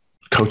place of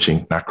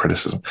coaching, not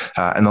criticism.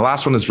 And the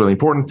last one is really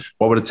important.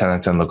 What would a 10 out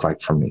of 10 look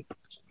like from me?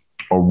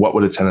 Or what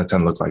would a 10 out of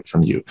 10 look like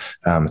from you?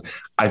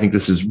 I think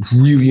this is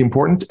really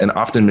important and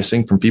often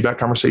missing from feedback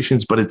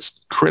conversations, but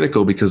it's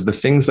critical because the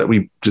things that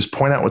we just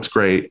point out what's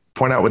great,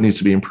 point out what needs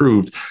to be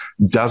improved,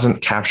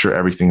 doesn't capture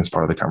everything as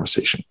part of the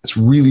conversation. It's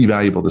really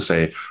valuable to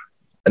say,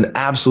 an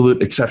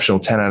absolute exceptional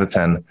 10 out of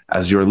 10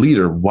 as your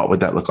leader, what would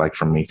that look like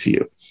from me to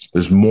you?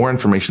 There's more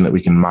information that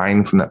we can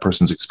mine from that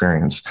person's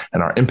experience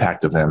and our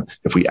impact of them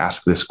if we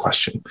ask this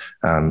question.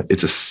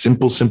 It's a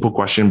simple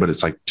question, but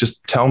it's like,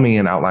 just tell me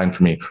and outline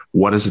for me,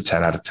 what is a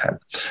 10 out of 10?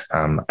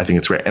 I think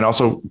it's great. And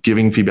also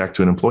giving feedback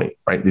to an employee,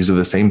 right? These are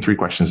the same 3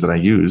 questions that I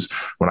use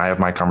when I have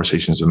my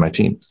conversations with my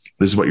team.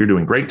 This is what you're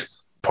doing great.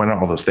 Point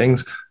out all those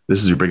things.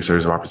 This is your biggest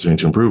areas of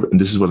opportunity to improve. And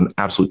this is what an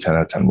absolute 10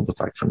 out of 10 would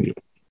look like from you.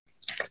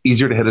 It's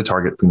easier to hit a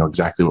target if we know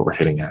exactly what we're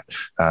hitting at.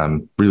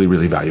 Really,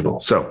 really valuable.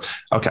 So,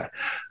 okay,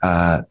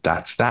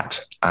 that's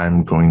that.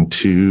 I'm going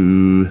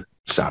to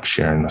stop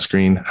sharing my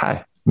screen.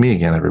 Hi, me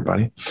again,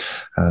 everybody.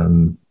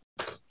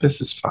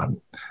 This is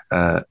fun.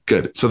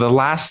 Good. So the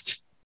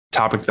last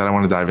topic that I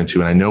want to dive into,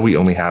 and I know we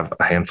only have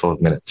a handful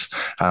of minutes.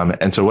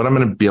 And so what I'm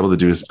going to be able to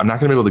do is, I'm not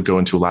going to be able to go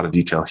into a lot of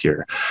detail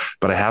here,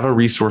 but I have a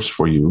resource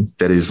for you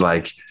that is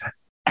like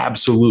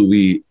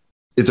absolutely,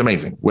 it's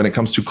amazing when it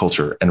comes to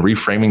culture and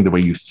reframing the way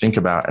you think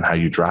about and how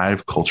you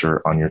drive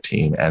culture on your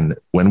team. And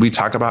when we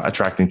talk about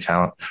attracting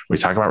talent, we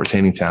talk about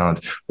retaining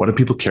talent. What do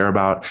people care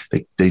about?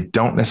 They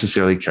don't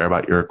necessarily care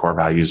about your core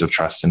values of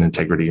trust and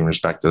integrity and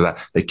respect to that.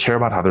 They care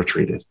about how they're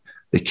treated.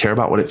 They care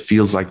about what it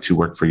feels like to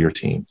work for your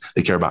team.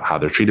 They care about how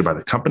they're treated by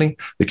the company.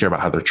 They care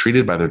about how they're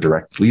treated by their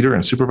direct leader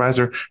and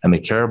supervisor. And they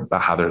care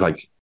about how they're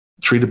like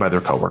treated by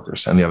their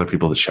coworkers and the other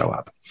people that show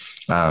up.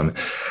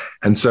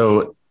 And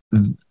so,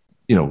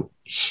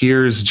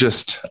 here's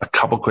just a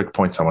couple quick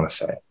points I want to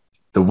say.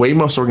 The way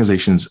most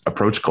organizations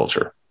approach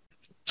culture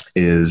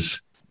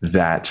is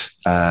that,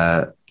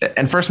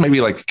 and first maybe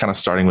like kind of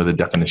starting with a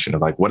definition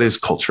of like, what is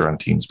culture on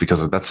teams?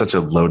 Because that's such a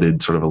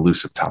loaded, sort of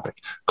elusive topic.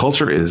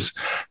 Culture is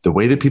the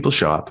way that people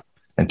show up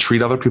and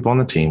treat other people on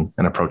the team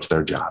and approach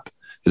their job.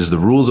 It is the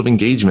rules of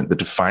engagement that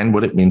define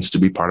what it means to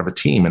be part of a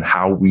team and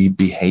how we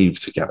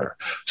behave together.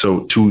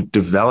 So to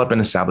develop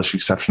and establish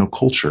exceptional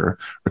culture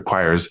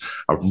requires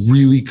a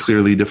really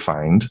clearly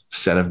defined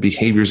set of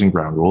behaviors and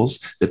ground rules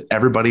that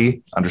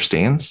everybody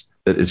understands,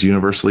 that is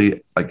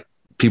universally, like,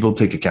 people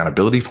take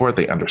accountability for it,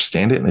 they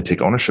understand it, and they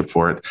take ownership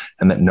for it,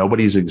 and that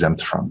nobody's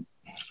exempt from.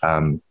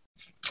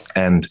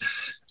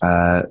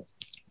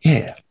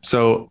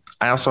 So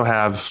I also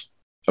have,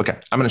 okay,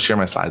 I'm going to share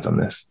my slides on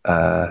this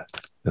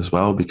as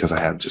well, because I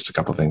have just a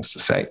couple of things to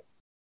say.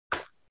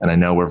 And I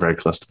know we're very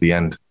close to the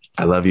end.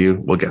 I love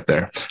you. We'll get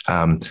there.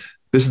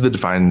 This is the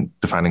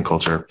defining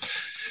culture.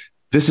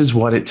 This is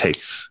what it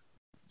takes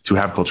to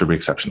have culture be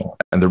exceptional.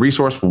 And the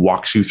resource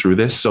walks you through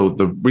this. So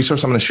the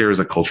resource I'm going to share is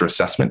a culture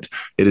assessment.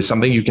 It is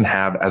something you can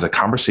have as a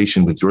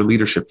conversation with your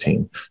leadership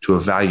team to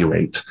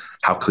evaluate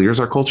how clear is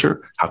our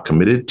culture, how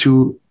committed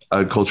to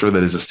a culture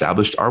that is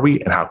established are we,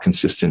 and how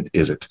consistent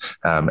is it?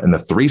 And the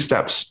 3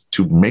 steps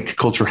to make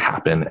culture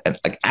happen, and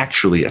like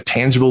actually a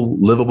tangible,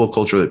 livable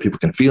culture that people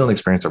can feel and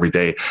experience every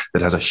day,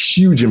 that has a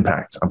huge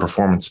impact on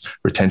performance,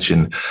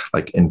 retention,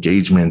 like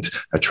engagement,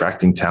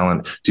 attracting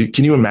talent.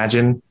 Can you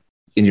imagine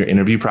in your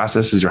interview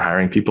process as you're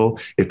hiring people,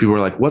 if people were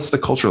like, what's the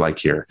culture like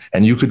here?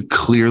 And you could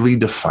clearly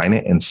define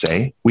it and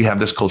say, we have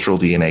this cultural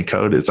DNA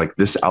code. It's like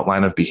this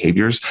outline of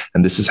behaviors,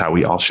 and this is how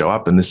we all show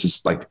up. And this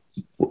is like,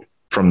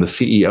 from the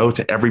CEO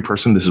to every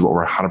person, this is what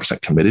we're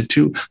 100% committed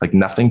to. Like,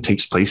 nothing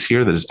takes place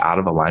here that is out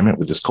of alignment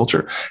with this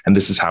culture. And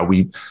this is how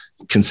we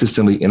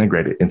consistently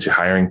integrate it into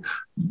hiring,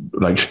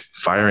 like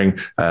firing,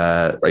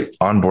 right,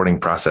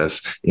 onboarding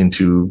process,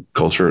 into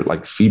culture,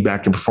 like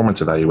feedback and performance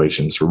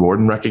evaluations, reward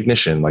and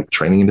recognition, like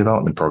training and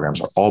development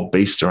programs are all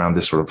based around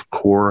this sort of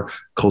core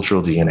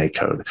cultural DNA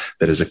code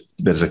that is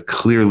a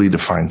clearly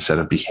defined set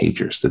of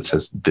behaviors that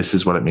says this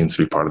is what it means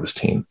to be part of this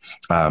team.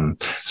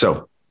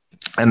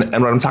 And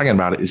what I'm talking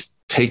about is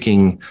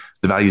taking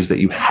the values that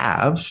you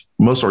have.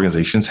 Most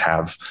organizations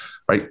have,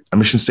 right, a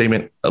mission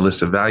statement, a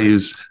list of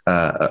values,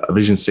 a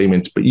vision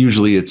statement, but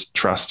usually it's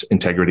trust,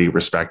 integrity,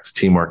 respect,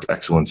 teamwork,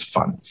 excellence,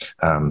 fun,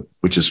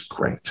 which is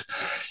great.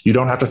 You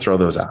don't have to throw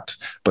those out,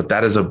 but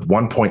that is a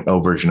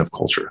 1.0 version of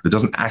culture that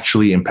doesn't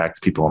actually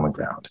impact people on the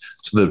ground.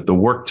 So the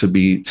work to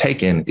be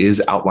taken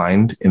is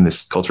outlined in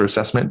this culture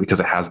assessment because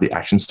it has the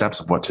action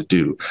steps of what to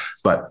do.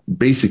 But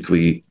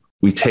basically,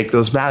 we take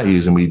those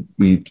values and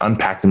we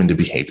unpack them into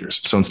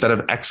behaviors. So instead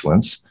of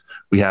excellence,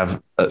 we have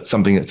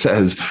something that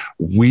says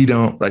we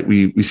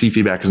see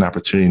feedback as an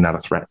opportunity, not a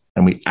threat.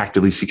 And we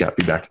actively seek out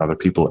feedback from other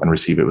people and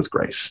receive it with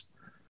grace.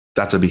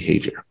 That's a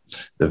behavior.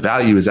 The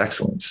value is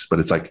excellence, but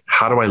it's like,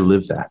 how do I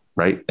live that,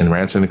 right? And we're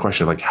answering the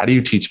question of like, how do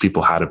you teach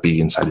people how to be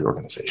inside your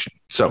organization?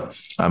 So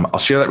I'll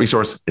share that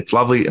resource. It's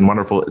lovely and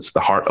wonderful. It's the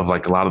heart of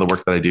like a lot of the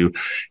work that I do.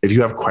 If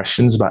you have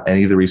questions about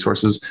any of the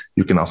resources,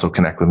 you can also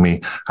connect with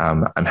me.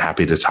 I'm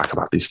happy to talk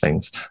about these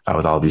things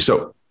with all of you.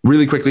 So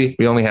really quickly,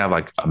 we only have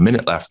like a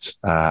minute left.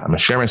 I'm going to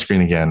share my screen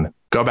again,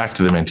 go back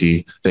to the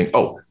Menti thing.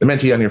 Oh, the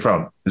Menti on your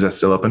phone. Is that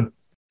still open?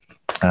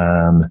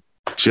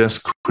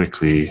 Just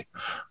quickly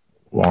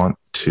want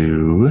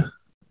to,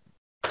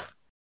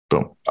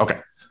 boom. Okay.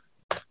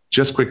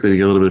 Just quickly to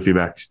get a little bit of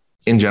feedback.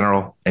 In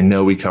general, I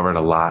know we covered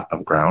a lot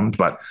of ground,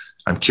 but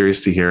I'm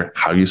curious to hear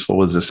how useful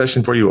was this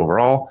session for you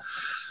overall.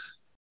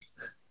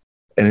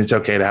 And it's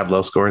okay to have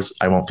low scores.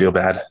 I won't feel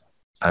bad.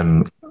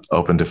 I'm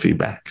open to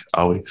feedback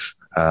always.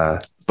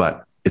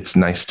 But it's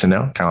nice to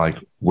know kind of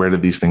like, where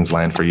did these things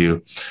land for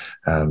you?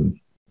 I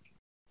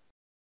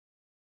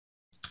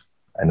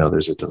know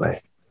there's a delay.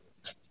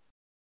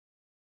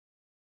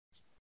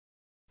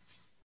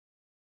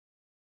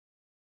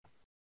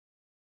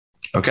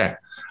 Okay.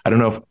 I don't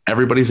know if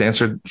everybody's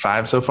answered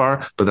 5 so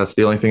far, but that's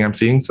the only thing I'm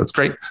seeing. So it's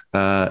great.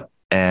 Okay.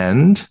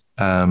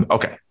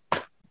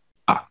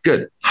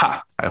 Good.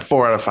 Ha. I have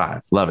 4 out of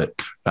 5. Love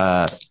it.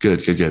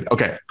 Good.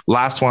 Okay.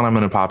 Last one I'm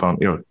going to pop on.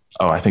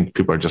 I think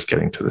people are just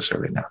getting to the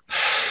survey now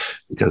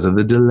because of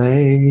the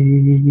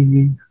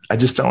delay. I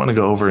just don't want to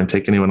go over and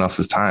take anyone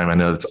else's time. I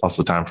know it's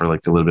also time for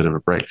like a little bit of a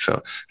break.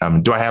 So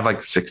do I have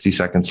like 60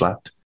 seconds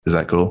left? Is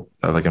that cool?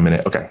 Like a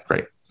minute? Okay,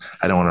 great.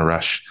 I don't want to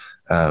rush.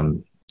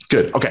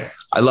 Good. Okay.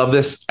 I love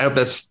this. I hope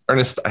that's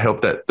Ernest. I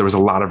hope that there was a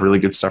lot of really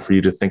good stuff for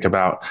you to think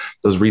about.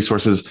 Those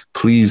resources,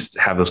 please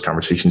have those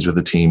conversations with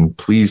the team.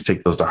 Please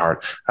take those to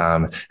heart.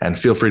 And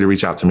feel free to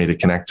reach out to me to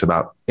connect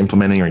about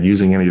implementing or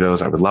using any of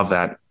those. I would love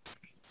that.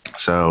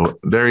 So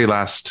very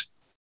last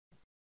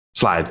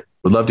slide.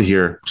 Would love to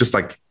hear just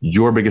like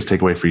your biggest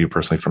takeaway for you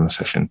personally from the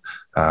session.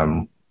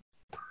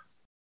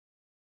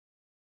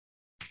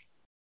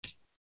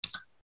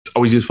 It's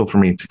always useful for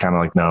me to kind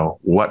of like know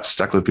what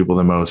stuck with people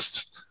the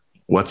most,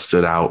 what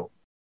stood out,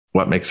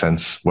 what makes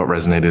sense, what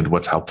resonated,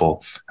 what's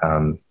helpful.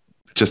 It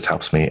just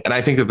helps me. And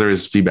I think that there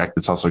is feedback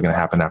that's also going to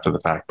happen after the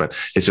fact, but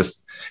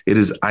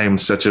I am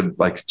such a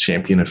like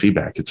champion of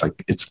feedback. It's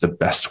like, it's the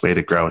best way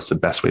to grow. It's the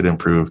best way to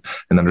improve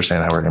and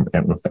understand how we're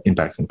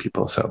impacting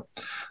people. So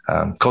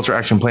culture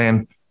action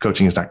plan,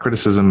 coaching is not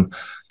criticism,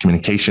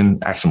 communication,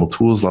 actionable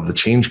tools. Love the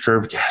change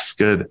curve. Yes.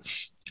 Good.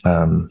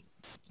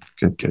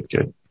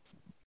 Good.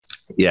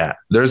 Yeah.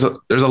 There's a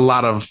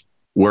lot of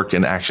work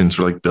and actions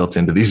are like built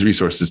into these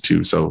resources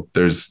too. So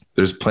there's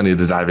plenty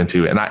to dive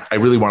into. And I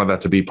really wanted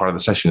that to be part of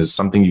the session, is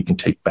something you can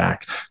take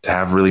back to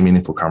have really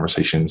meaningful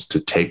conversations, to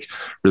take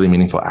really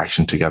meaningful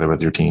action together with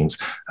your teams.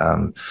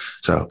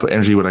 So put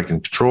energy, what I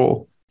can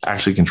control,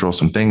 actually control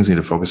some things, need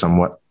to focus on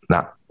what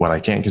I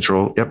can't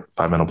control. Yep.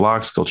 5 mental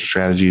blocks, culture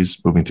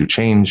strategies, moving through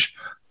change,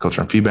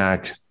 culture and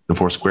feedback, the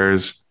 4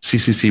 squares,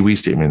 CCC we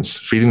statements,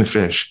 feeding the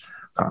fish.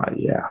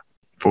 Yeah,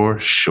 for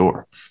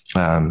sure.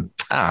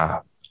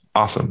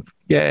 Awesome.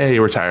 Yay,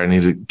 we're tired. I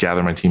need to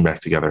gather my team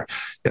back together.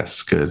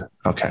 Yes, good.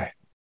 Okay,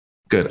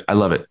 good. I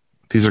love it.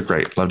 These are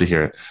great. Love to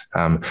hear it.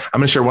 I'm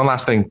going to share one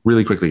last thing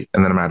really quickly,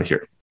 and then I'm out of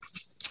here.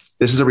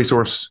 This is a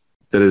resource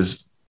that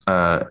is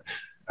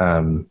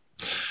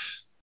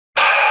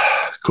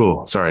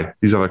cool. Sorry,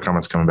 these other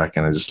comments coming back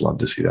in. I just love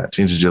to see that.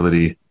 Change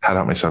agility, how to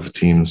help myself with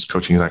teams,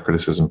 coaching is not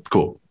criticism.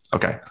 Cool.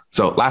 Okay.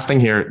 So last thing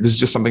here, this is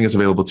just something that's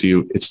available to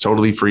you. It's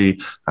totally free.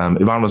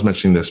 Yvonne was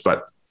mentioning this,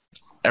 but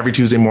every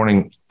Tuesday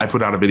morning, I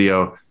put out a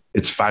video.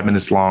 It's 5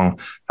 minutes long.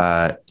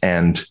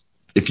 And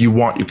if you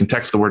want, you can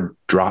text the word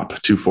drop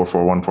to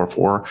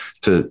 44144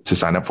 to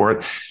sign up for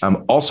it.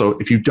 Also,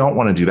 if you don't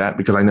want to do that,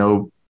 because I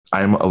know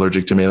I'm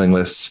allergic to mailing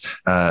lists,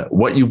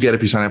 what you get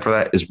if you sign up for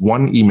that is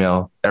 1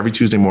 email every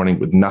Tuesday morning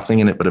with nothing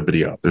in it but a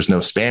video. There's no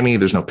spammy,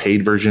 there's no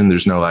paid version,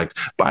 there's no like,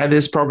 buy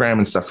this program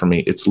and stuff from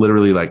me. It's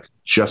literally like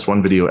just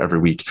 1 video every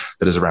week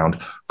that is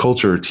around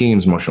culture,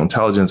 teams, emotional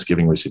intelligence,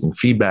 giving, receiving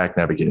feedback,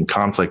 navigating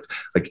conflict,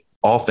 like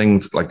all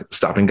things like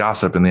stopping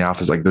gossip in the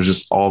office. Like there's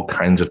just all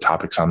kinds of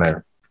topics on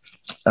there.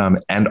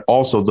 And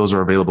also those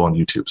are available on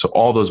YouTube. So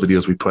all those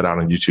videos we put out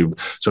on YouTube.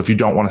 So if you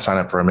don't want to sign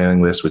up for a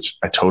mailing list, which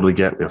I totally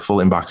get, we have full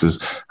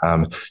inboxes.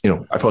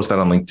 I post that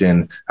on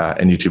LinkedIn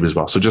and YouTube as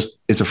well. So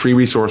it's a free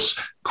resource,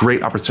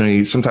 great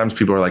opportunity. Sometimes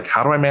people are like,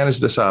 how do I manage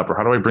this up? Or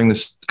how do I bring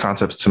this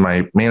concepts to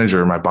my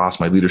manager, my boss,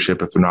 my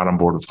leadership, if they're not on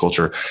board with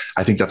culture?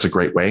 I think that's a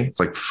great way. It's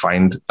like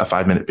find a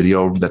 5-minute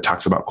video that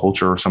talks about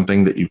culture or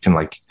something that you can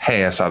like,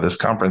 hey, I saw this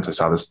conference. I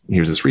saw this.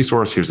 Here's this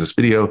resource. Here's this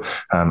video.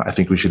 I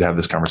think we should have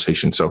this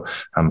conversation. So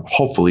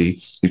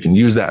hopefully you can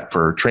use that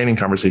for training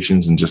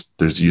conversations and just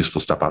there's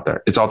useful stuff out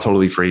there. It's all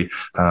totally free.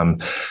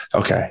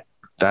 Okay,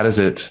 that is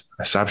it.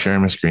 I stopped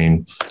sharing my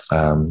screen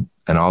and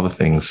all the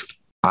things.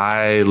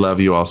 I love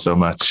you all so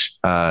much.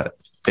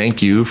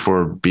 Thank you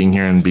for being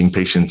here and being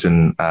patient.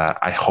 And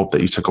I hope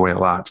that you took away a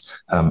lot.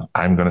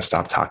 I'm going to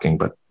stop talking,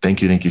 but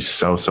thank you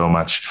so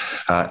much.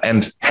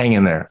 And hang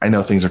in there. I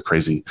know things are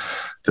crazy.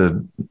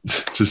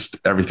 Just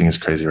everything is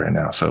crazy right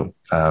now. So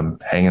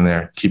hang in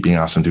there, keep being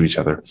awesome to each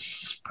other.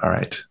 All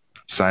right.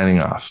 Signing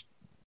off.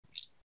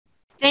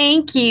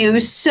 Thank you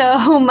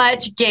so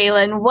much,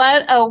 Galen.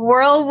 What a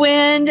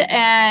whirlwind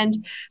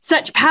and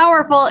such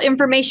powerful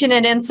information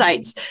and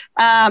insights.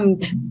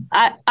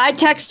 I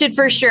texted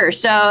for sure.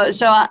 So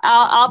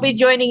I'll be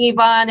joining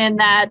Yvonne in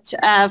that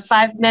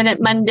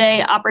 5-minute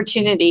Monday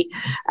opportunity.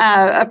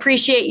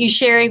 Appreciate you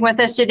sharing with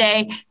us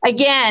today.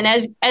 Again,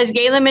 as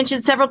Galen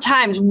mentioned several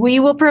times, we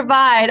will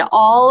provide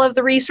all of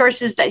the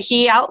resources that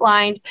he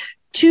outlined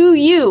to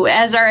you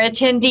as our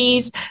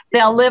attendees.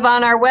 They'll live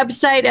on our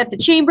website at the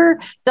Chamber.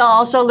 They'll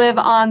also live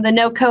on the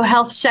NOCO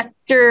Health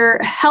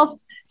Sector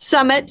Health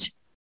Summit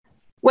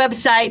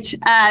website.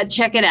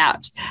 Check it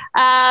out.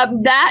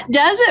 That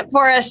does it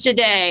for us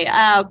today.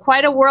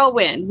 Quite a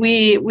whirlwind.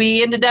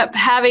 We ended up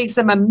having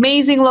some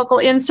amazing local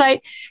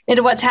insight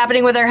into what's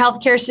happening with our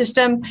healthcare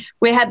system.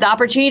 We had the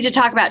opportunity to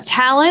talk about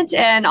talent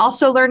and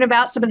also learn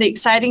about some of the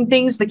exciting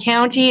things the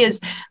county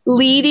is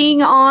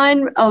leading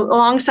on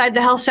alongside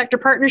the health sector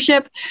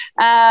partnership.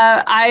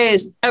 I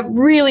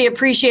really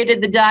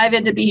appreciated the dive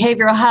into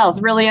behavioral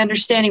health, really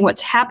understanding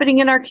what's happening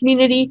in our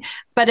community,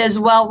 but as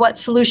well what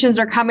solutions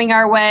are coming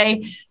our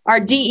way. Our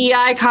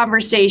DEI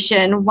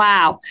conversation,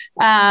 wow.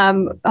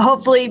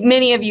 Hopefully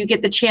many of you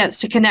get the chance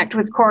to connect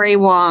with Corey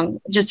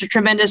Wong, just a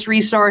tremendous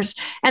resource.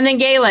 And then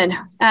Galen,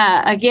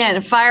 again,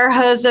 a fire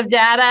hose of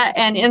data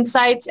and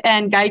insights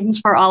and guidance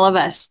for all of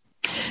us.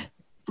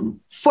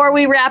 Before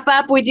we wrap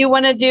up, we do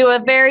want to do a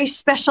very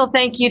special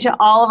thank you to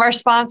all of our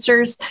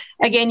sponsors.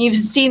 Again, you've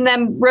seen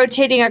them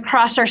rotating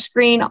across our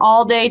screen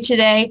all day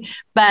today,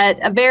 but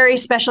a very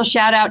special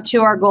shout out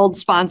to our gold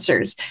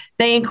sponsors.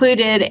 They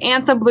included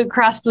Anthem Blue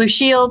Cross Blue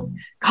Shield,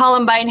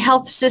 Columbine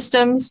Health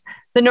Systems,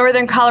 the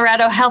Northern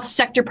Colorado Health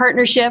Sector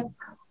Partnership,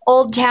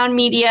 Old Town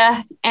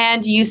Media,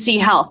 and UC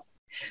Health.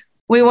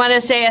 We want to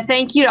say a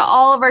thank you to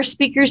all of our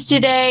speakers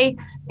today.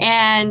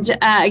 And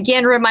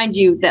again, remind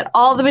you that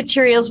all the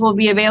materials will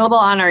be available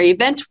on our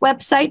event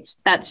website.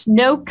 That's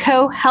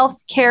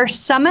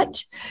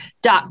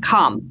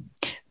nocohealthcaresummit.com.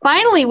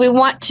 Finally, we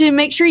want to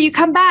make sure you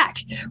come back.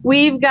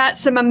 We've got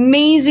some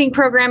amazing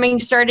programming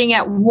starting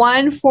at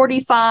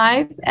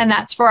 1:45, and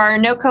that's for our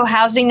NoCo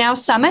Housing Now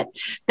Summit.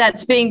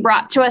 That's being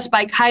brought to us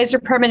by Kaiser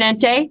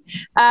Permanente.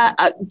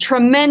 A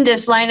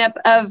tremendous lineup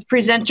of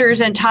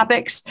presenters and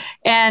topics,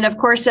 and of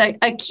course, a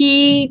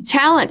key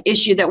talent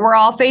issue that we're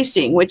all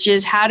facing, which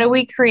is how do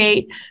we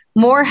create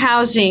more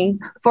housing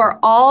for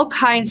all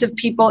kinds of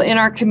people in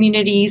our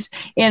communities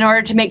in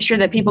order to make sure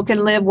that people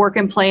can live, work,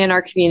 and play in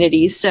our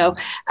communities. So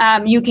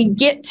you can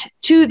get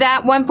to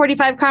that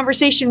 1:45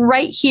 conversation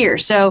right here.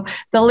 So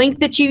the link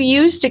that you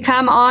use to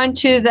come on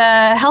to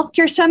the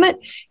Healthcare Summit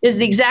is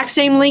the exact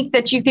same link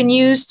that you can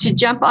use to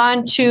jump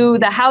on to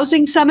the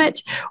Housing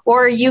Summit,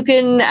 or you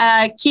can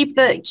keep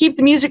the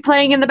music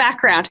playing in the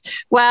background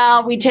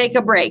while we take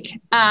a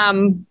break.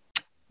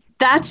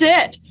 That's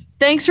it.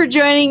 Thanks for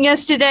joining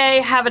us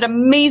today. Have an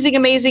amazing,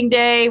 amazing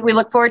day. We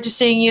look forward to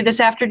seeing you this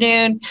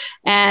afternoon,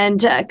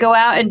 and go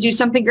out and do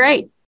something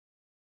great.